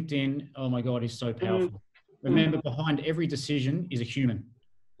research, LinkedIn, oh my God, is so powerful. Remember, behind every decision is a human.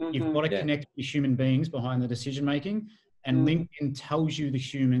 You've got to connect with human beings behind the decision making, and LinkedIn tells you the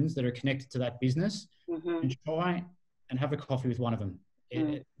humans that are connected to that business, and try and have a coffee with one of them.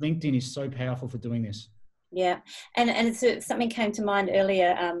 LinkedIn is so powerful for doing this. Yeah, and something came to mind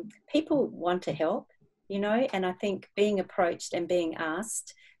earlier. People want to help, and I think being approached and being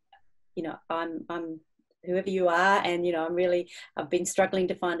asked, I'm whoever you are, and I've been struggling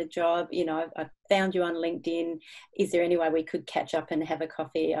to find a job. I've found you on LinkedIn. Is there any way we could catch up and have a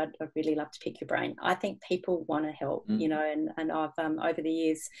coffee? I'd really love to pick your brain. I think people want to help, and I've over the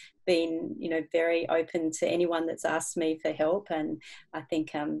years been very open to anyone that's asked me for help, and I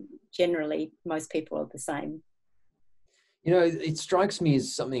think generally most people are the same. It strikes me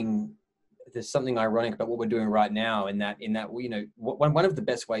as there's something ironic about what we're doing right now, in that one of the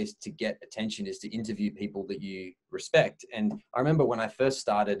best ways to get attention is to interview people that you respect. And I remember when I first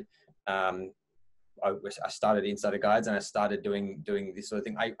started, I started Insider Guides, and I started doing this sort of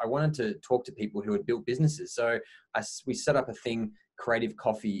thing. I wanted to talk to people who had built businesses. So we set up a thing, Creative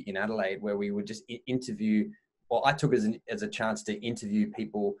Coffee in Adelaide, where we would just interview, well, I took it as a chance to interview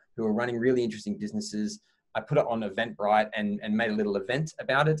people who are running really interesting businesses. I put it on Eventbrite and made a little event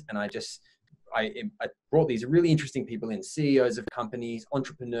about it. And I brought these really interesting people in, CEOs of companies,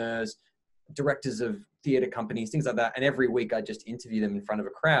 entrepreneurs, directors of theatre companies, things like that. And every week I just interview them in front of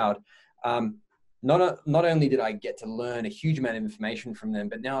a crowd. Not only did I get to learn a huge amount of information from them,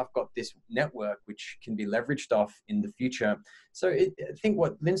 but now I've got this network which can be leveraged off in the future. So I think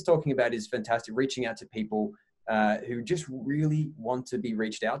what Lynne's talking about is fantastic, reaching out to people who just really want to be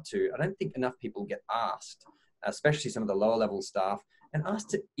reached out to. I don't think enough people get asked, especially some of the lower level staff, and asked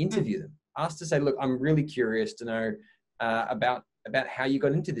to interview them, asked to say, look, I'm really curious to know about how you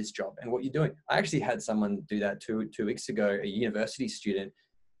got into this job and what you're doing. I actually had someone do that two weeks ago, a university student.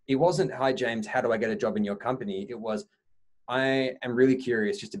 It wasn't, hi, James, how do I get a job in your company? It was, I am really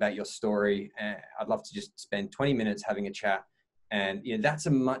curious just about your story. And I'd love to just spend 20 minutes having a chat. And that's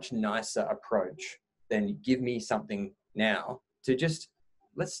a much nicer approach than give me something now, to just,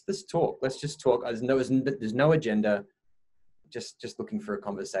 let's talk. Let's just talk. There's no agenda, just looking for a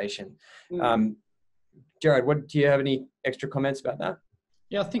conversation. Gerard, do you have any extra comments about that?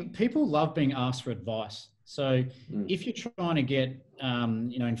 Yeah, I think people love being asked for advice. So if you're trying to get,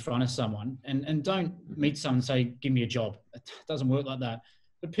 in front of someone, and don't meet someone and say, give me a job. It doesn't work like that.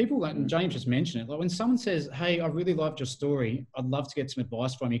 But people, like James just mentioned it, like when someone says, hey, I really loved your story, I'd love to get some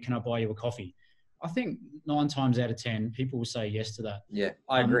advice from you. Can I buy you a coffee? I think 9 times out of 10, people will say yes to that. Yeah,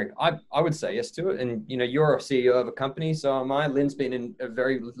 I agree. I would say yes to it. And, you're a CEO of a company, so am I. Lynn's been in a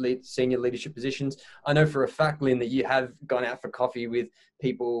very senior leadership positions. I know for a fact, Lynne, that you have gone out for coffee with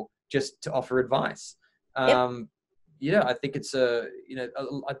people just to offer advice. Yep. I think it's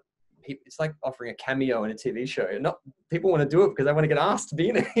it's like offering a cameo in a TV show. Not people want to do it because they want to get asked to be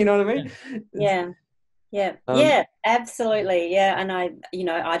in it. You know what I mean? Yeah, absolutely. Yeah. And I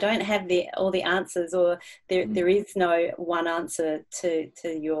don't have all the answers, or there is no one answer to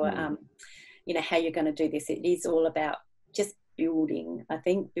your, how you're going to do this. It is all about just building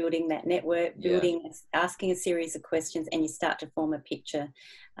that network, asking a series of questions, and you start to form a picture.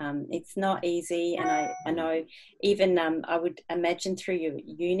 It's not easy. And I know even I would imagine through your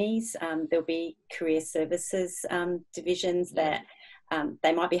unis, there'll be career services divisions that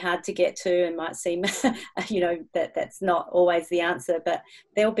they might be hard to get to and might seem, that's not always the answer, but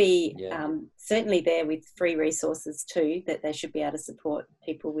they'll be certainly there with free resources too that they should be able to support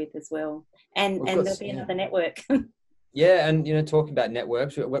people with as well. And there'll be another network. Yeah, and talking about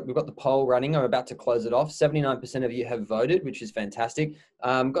networks, we've got the poll running. I'm about to close it off. 79% of you have voted, which is fantastic.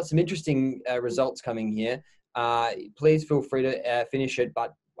 Got some interesting results coming here. Please feel free to finish it.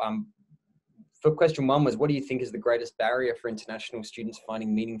 But for question 1 was, what do you think is the greatest barrier for international students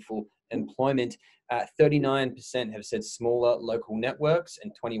finding meaningful employment? 39% have said smaller local networks,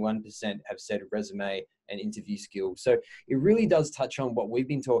 and 21% have said resume and interview skills. So it really does touch on what we've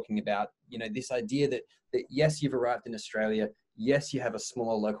been talking about. This idea that yes, you've arrived in Australia. Yes, you have a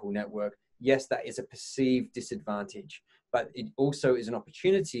smaller local network. Yes, that is a perceived disadvantage, but it also is an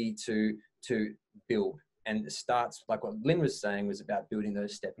opportunity to build. And it starts, like what Lynne was saying, was about building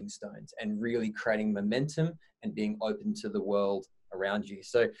those stepping stones and really creating momentum and being open to the world around you.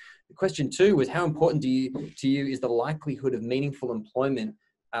 So the question 2 was, how important to you is the likelihood of meaningful employment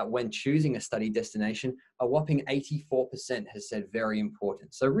when choosing a study destination? A whopping 84% has said very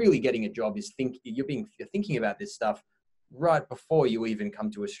important. So really getting a job is you're thinking about this stuff right before you even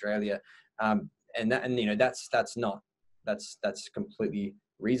come to Australia. That's completely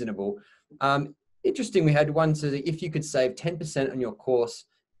reasonable. Interesting, we had one says, if you could save 10% on your course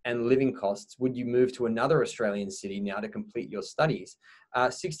and living costs, would you move to another Australian city now to complete your studies?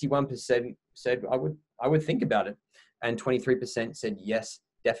 61% said I would think about it, and 23% said yes,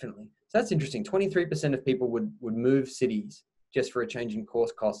 definitely. So that's interesting. 23% of people would move cities just for a change in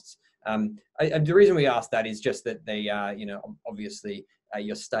course costs. The reason we asked that is just that they obviously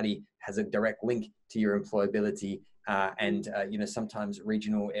your study has a direct link to your employability, and sometimes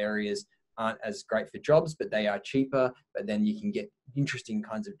regional areas aren't as great for jobs, but they are cheaper. But then you can get interesting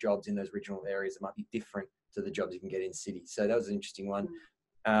kinds of jobs in those regional areas that might be different to the jobs you can get in cities. So that was an interesting one.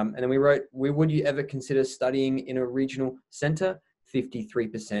 And then we wrote, would you ever consider studying in a regional centre?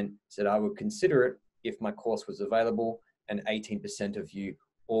 53% said I would consider it if my course was available, and 18% of you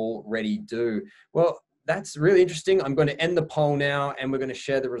already do. Well, that's really interesting. I'm going to end the poll now, and we're going to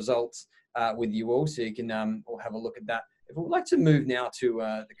share the results with you all, so you can all have a look at that. If we would like to move now to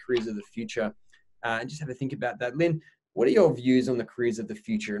the careers of the future and just have a think about that. Lynne, what are your views on the careers of the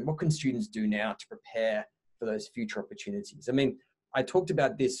future, and what can students do now to prepare for those future opportunities? I mean, I talked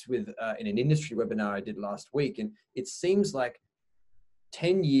about this in an industry webinar I did last week, and it seems like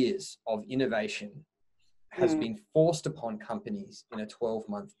 10 years of innovation has been forced upon companies in a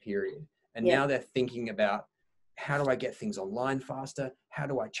 12-month period. And now they're thinking about, how do I get things online faster? How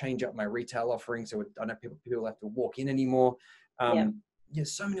do I change up my retail offering so I don't people have to walk in anymore?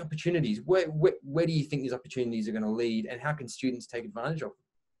 There's so many opportunities. Where do you think these opportunities are going to lead, and how can students take advantage of them?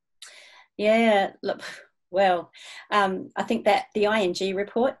 Yeah, look, well, I think that the ING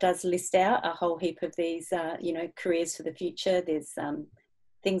report does list out a whole heap of these, careers for the future. There's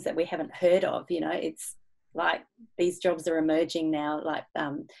things that we haven't heard of. It's like these jobs are emerging now, like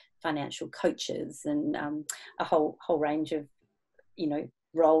financial coaches and a whole range of,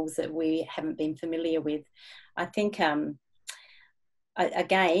 roles that we haven't been familiar with. I think, I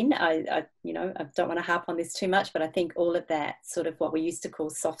don't want to harp on this too much, but I think all of that sort of what we used to call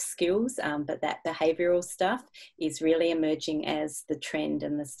soft skills, but that behavioural stuff is really emerging as the trend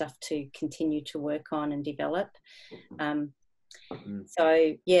and the stuff to continue to work on and develop.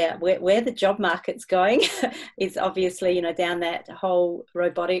 So yeah, where the job market's going is obviously, down that whole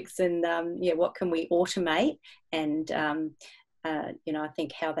robotics and what can we automate, and I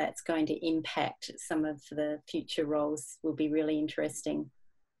think how that's going to impact some of the future roles will be really interesting.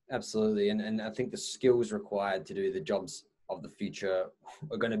 Absolutely, and I think the skills required to do the jobs of the future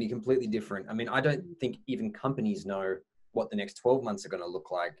are going to be completely different. I mean, I don't think even companies know what the next 12 months are going to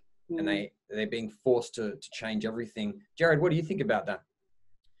look like. And they're being forced to change everything. Gerard, what do you think about that?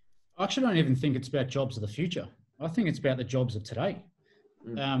 I actually don't even think it's about jobs of the future. I think it's about the jobs of today.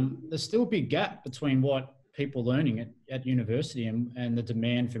 There's still a big gap between what people are learning at university and the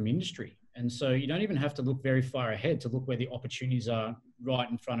demand from industry. And so you don't even have to look very far ahead to look where the opportunities are right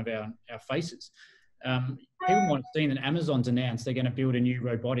in front of our faces. People might have seen that Amazon's announced they're going to build a new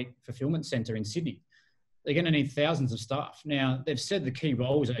robotic fulfillment center in Sydney. They're going to need thousands of staff. Now, they've said the key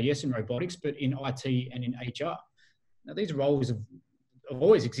roles are, yes, in robotics, but in IT and in HR. Now, these roles have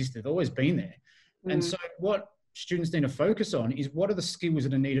always existed, always been there. And so what students need to focus on is what are the skills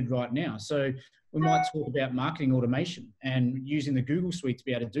that are needed right now. So we might talk about marketing automation and using the Google Suite to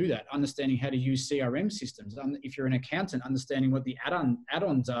be able to do that, understanding how to use CRM systems. If you're an accountant, understanding what the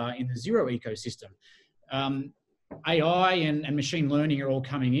add-ons are in the Xero ecosystem. AI and machine learning are all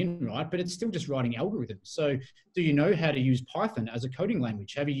coming in, right? But it's still just writing algorithms. So do you know how to use Python as a coding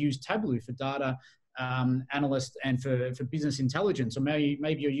language? Have you used Tableau for data analyst and for business intelligence? Or maybe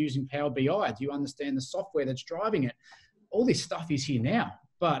you're using Power BI. Do you understand the software that's driving it? All this stuff is here now,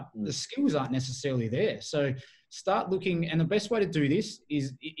 but the skills aren't necessarily there. So start looking. And the best way to do this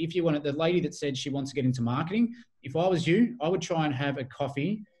is, if you want the lady that said she wants to get into marketing, if I was you, I would try and have a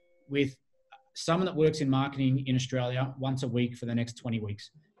coffee with someone that works in marketing in Australia once a week for the next 20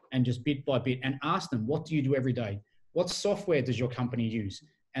 weeks, and just bit by bit, and ask them, what do you do every day? What software does your company use?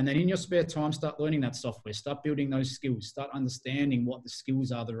 And then in your spare time, start learning that software, start building those skills, start understanding what the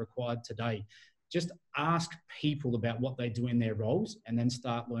skills are that are required today. Just ask people about what they do in their roles, and then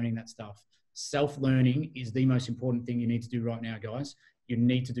start learning that stuff. Self-learning is the most important thing you need to do right now, guys. You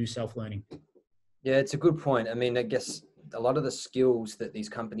need to do self-learning. Yeah, it's a good point. I mean, I guess a lot of the skills that these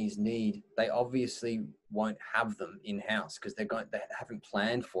companies need, they obviously won't have them in-house because they haven't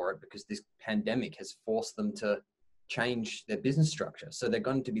planned for it, because this pandemic has forced them to change their business structure. So they're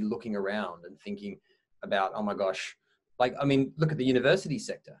going to be looking around and thinking about, oh my gosh, like, I mean, look at the university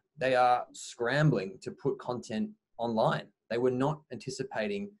sector. They are scrambling to put content online. They were not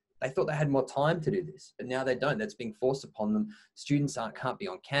anticipating. They thought they had more time to do this, but now they don't. That's being forced upon them. Students can't be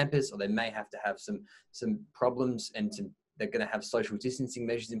on campus, or they may have to have some problems, and they're going to have social distancing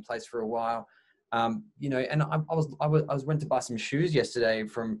measures in place for a while. You know, and I went to buy some shoes yesterday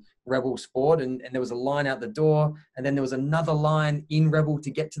from Rebel Sport, and there was a line out the door, and then there was another line in Rebel to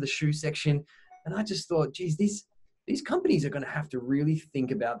get to the shoe section. And I just thought, geez, these companies are going to have to really think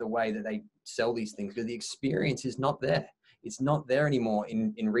about the way that they sell these things, because the experience is not there. It's not there anymore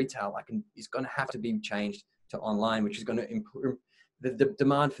in retail. It's going to have to be changed to online, which is going to improve the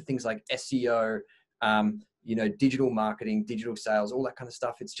demand for things like SEO, you know, digital marketing, digital sales, all that kind of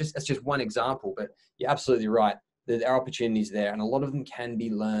stuff. That's just one example, but you're absolutely right. There are opportunities there, and a lot of them can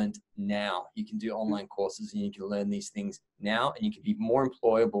be learned now. You can do online courses, and you can learn these things now, and you can be more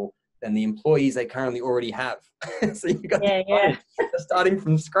employable than the employees they currently already have. So you've got starting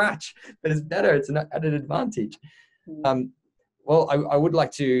from scratch, but it's better. It's an added advantage. Well, I would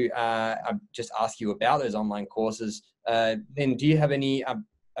like to just ask you about those online courses. Then do you have any,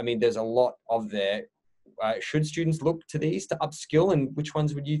 I mean, there's a lot of there. Should students look to these to upskill, and which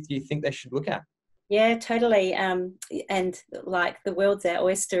ones do you think they should look at? Yeah, totally. And like, the world's our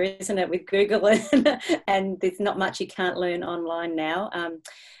oyster, isn't it, with Google, and there's not much you can't learn online now.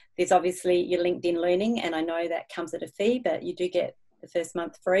 There's obviously your LinkedIn Learning, and I know that comes at a fee, but you do get the first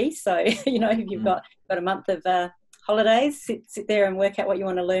month free. So, you know, if you've got a month of holidays, sit there and work out what you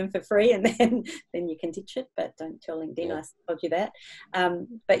want to learn for free, and then you can ditch it. But don't tell LinkedIn I told you that.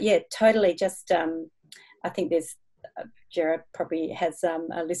 But yeah, totally. Just I think there's Gerard probably has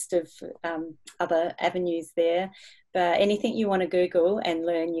a list of other avenues there. But anything you want to Google and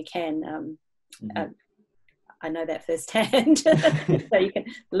learn, you can. I know that firsthand. So you can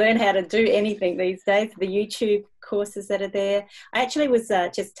learn how to do anything these days. The YouTube courses that are there. I actually was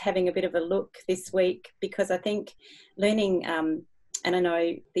just having a bit of a look this week, because I think learning, and I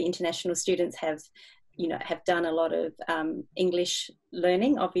know the international students have done a lot of English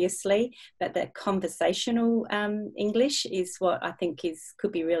learning, obviously, but that conversational English is what I think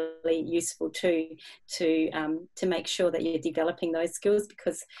could be really useful too, to make sure that you're developing those skills,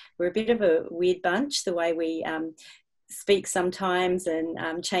 because we're a bit of a weird bunch, the way we speak sometimes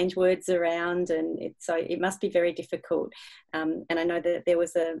and change words around, and so it must be very difficult. And I know that there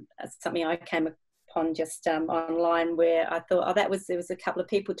was something I came on just online where I thought, there was a couple of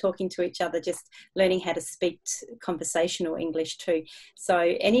people talking to each other, just learning how to speak conversational English too. So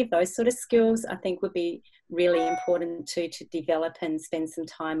any of those sort of skills I think would be really important to develop and spend some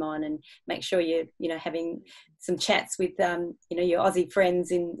time on, and make sure you're having some chats with your Aussie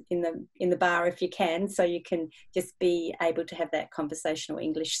friends in the bar if you can, so you can just be able to have that conversational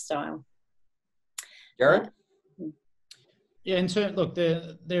English style. Gerard? Yeah, in turn, look,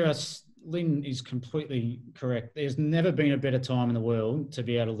 there are. Lynne is completely correct. There's never been a better time in the world to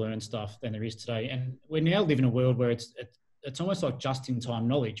be able to learn stuff than there is today. And we now live in a world where it's almost like just-in-time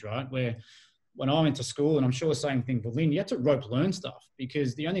knowledge, right? Where when I went to school, and I'm sure the same thing for Lynne, you had to rope learn stuff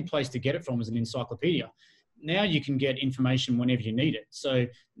because the only place to get it from was an encyclopedia. Now you can get information whenever you need it. So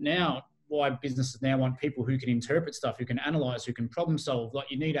now why businesses now want people who can interpret stuff, who can analyze, who can problem solve.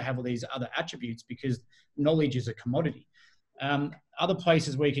 Like, you need to have all these other attributes because knowledge is a commodity. Other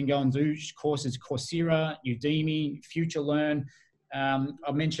places where you can go and do courses, Coursera, Udemy, FutureLearn.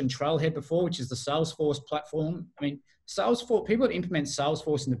 I mentioned Trailhead before, which is the Salesforce platform. I mean, Salesforce, people that implement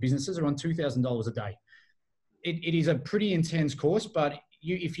Salesforce in the businesses are on $2,000 a day. It is a pretty intense course, but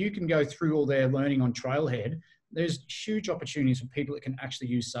if you can go through all their learning on Trailhead, there's huge opportunities for people that can actually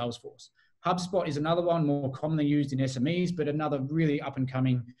use Salesforce. HubSpot is another one, more commonly used in SMEs, but another really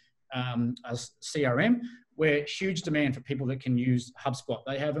up-and-coming CRM, where huge demand for people that can use HubSpot.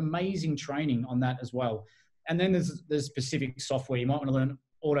 They have amazing training on that as well. And then there's specific software. You might want to learn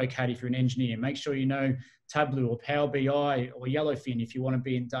AutoCAD if you're an engineer. Make sure you know Tableau or Power BI or Yellowfin if you want to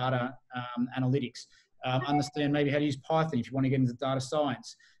be in data analytics. Understand maybe how to use Python if you want to get into data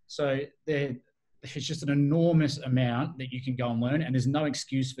science. So it's just an enormous amount that you can go and learn, and there's no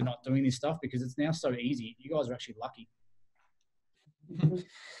excuse for not doing this stuff because it's now so easy. You guys are actually lucky.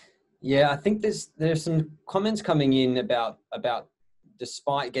 Yeah, I think there's some comments coming in about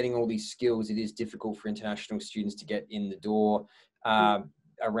despite getting all these skills, it is difficult for international students to get in the door.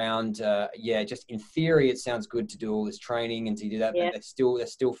 Just in theory, it sounds good to do all this training and to do that, but they're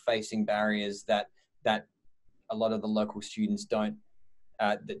still facing barriers that a lot of the local students don't.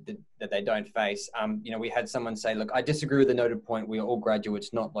 That they don't face. We had someone say, look, I disagree with the noted point. We are all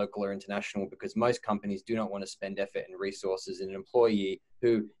graduates, not local or international, because most companies do not want to spend effort and resources in an employee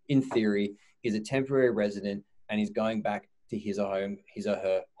who, in theory, is a temporary resident and is going back to his or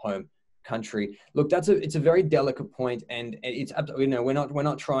her home country. Look, it's a very delicate point, and it's we're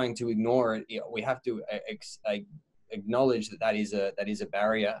not trying to ignore it. We have to acknowledge that is a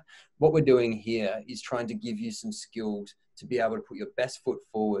barrier. What we're doing here is trying to give you some skills to be able to put your best foot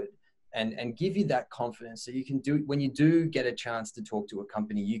forward and give you that confidence so you can do, when you do get a chance to talk to a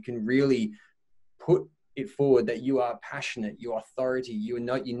company, you can really put it forward that you are passionate, your authority, you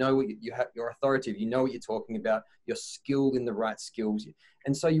know what you have, you're authoritative, you know what you're talking about, you're skilled in the right skills.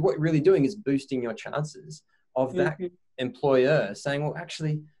 And so what you're really doing is boosting your chances of that employer saying, well,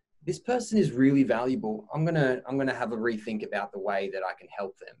 actually, this person is really valuable. I'm gonna have a rethink about the way that I can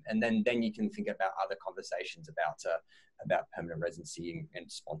help them, and then you can think about other conversations about permanent residency and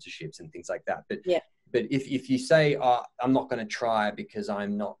sponsorships and things like that. But if you say, I'm not going to try because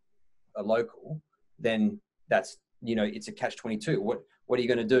I'm not a local, then that's it's a catch-22. What are you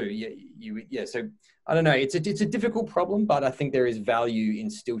going to do? So I don't know. It's a difficult problem, but I think there is value in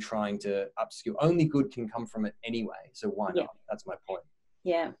still trying to upskill. Only good can come from it anyway. So why not? That's my point.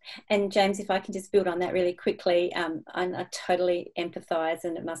 Yeah. And James, if I can just build on that really quickly, I totally empathise,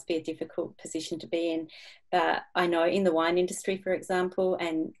 and it must be a difficult position to be in. But I know in the wine industry, for example,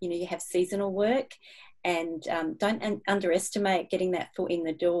 and you have seasonal work, and don't underestimate getting that foot in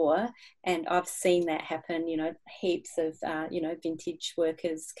the door. And I've seen that happen, heaps of, vintage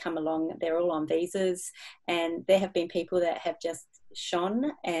workers come along, they're all on visas, and there have been people that have just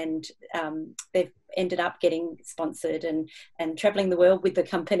shone, and they've ended up getting sponsored and traveling the world with the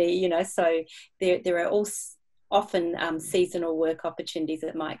company, so there are all often seasonal work opportunities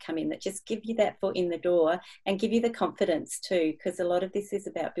that might come in that just give you that foot in the door and give you the confidence too, because a lot of this is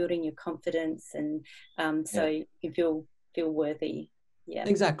about building your confidence, and so you feel worthy. Yeah,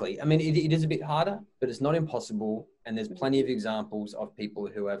 exactly. I mean, it is a bit harder, but it's not impossible, and there's plenty of examples of people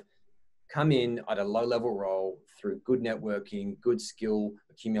who have come in at a low-level role through good networking, good skill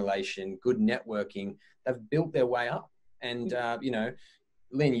accumulation, good networking. They've built their way up, and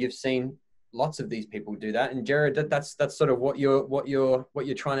Lynne, you've seen lots of these people do that, and Gerard, that's sort of what you're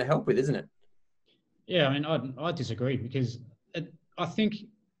trying to help with, isn't it? Yeah, I mean, I disagree, because I think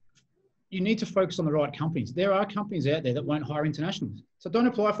you need to focus on the right companies. There are companies out there that won't hire internationals, so don't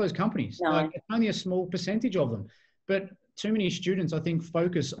apply for those companies. No. Like, it's only a small percentage of them, but too many students, I think,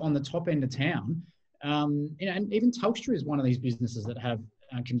 focus on the top end of town. And even Telstra is one of these businesses that have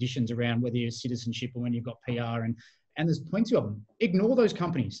conditions around whether you're citizenship or when you've got PR, and there's plenty of them. Ignore those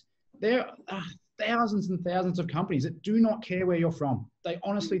companies. There are thousands and thousands of companies that do not care where you're from. They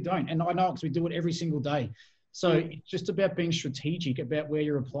honestly don't. And I know, because we do it every single day. So it's just about being strategic about where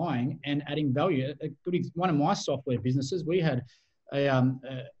you're applying and adding value. One of my software businesses, we had an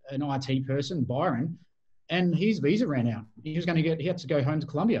IT person, Byron, and his visa ran out. He had to go home to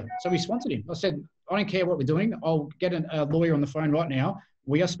Colombia. So we sponsored him. I said, I don't care what we're doing. I'll get a lawyer on the phone right now.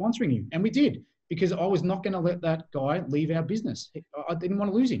 We are sponsoring you. And we did, because I was not going to let that guy leave our business. I didn't want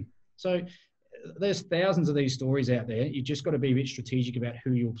to lose him. So there's thousands of these stories out there. You just got to be a bit strategic about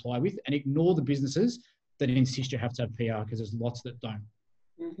who you apply with, and ignore the businesses that insist you have to have PR, because there's lots that don't.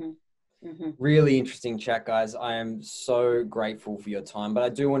 Really interesting chat, guys. I am so grateful for your time, but I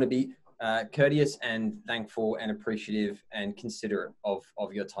do want to be courteous and thankful and appreciative and considerate of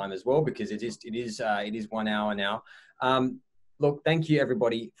your time as well, because it is 1 hour now. Look, thank you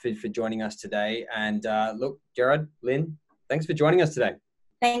everybody for joining us today. And look, Gerard, Lynne, thanks for joining us today.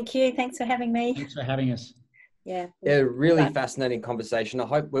 Thank you. Thanks for having me. Thanks for having us. Yeah, really fascinating conversation. I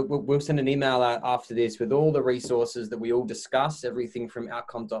hope we'll send an email out after this with all the resources that we all discussed, everything from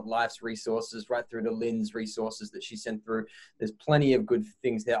Outcome.Life's resources right through to Lynne's resources that she sent through. There's plenty of good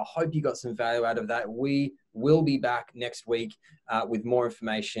things there. I hope you got some value out of that. We will be back next week with more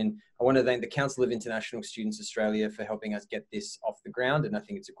information. I want to thank the Council of International Students Australia for helping us get this off the ground, and I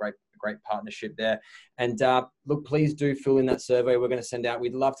think it's a great partnership there. And look, please do fill in that survey we're going to send out.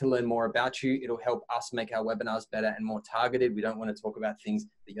 We'd love to learn more about you. It'll help us make our webinars better and more targeted. We don't want to talk about things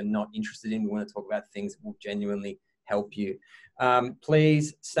that you're not interested in. We want to talk about things that will genuinely help you.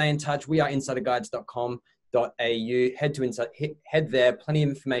 Please stay in touch. We are insiderguides.com.au. Head there. Plenty of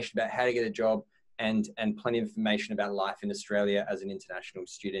information about how to get a job, and plenty of information about life in Australia as an international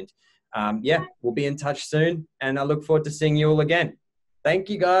student. Yeah, we'll be in touch soon, and I look forward to seeing you all again.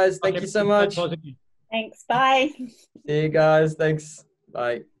 Thank you, guys. Thank you so much. Thanks. Bye. See you guys. Thanks.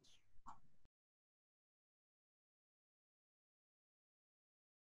 Bye.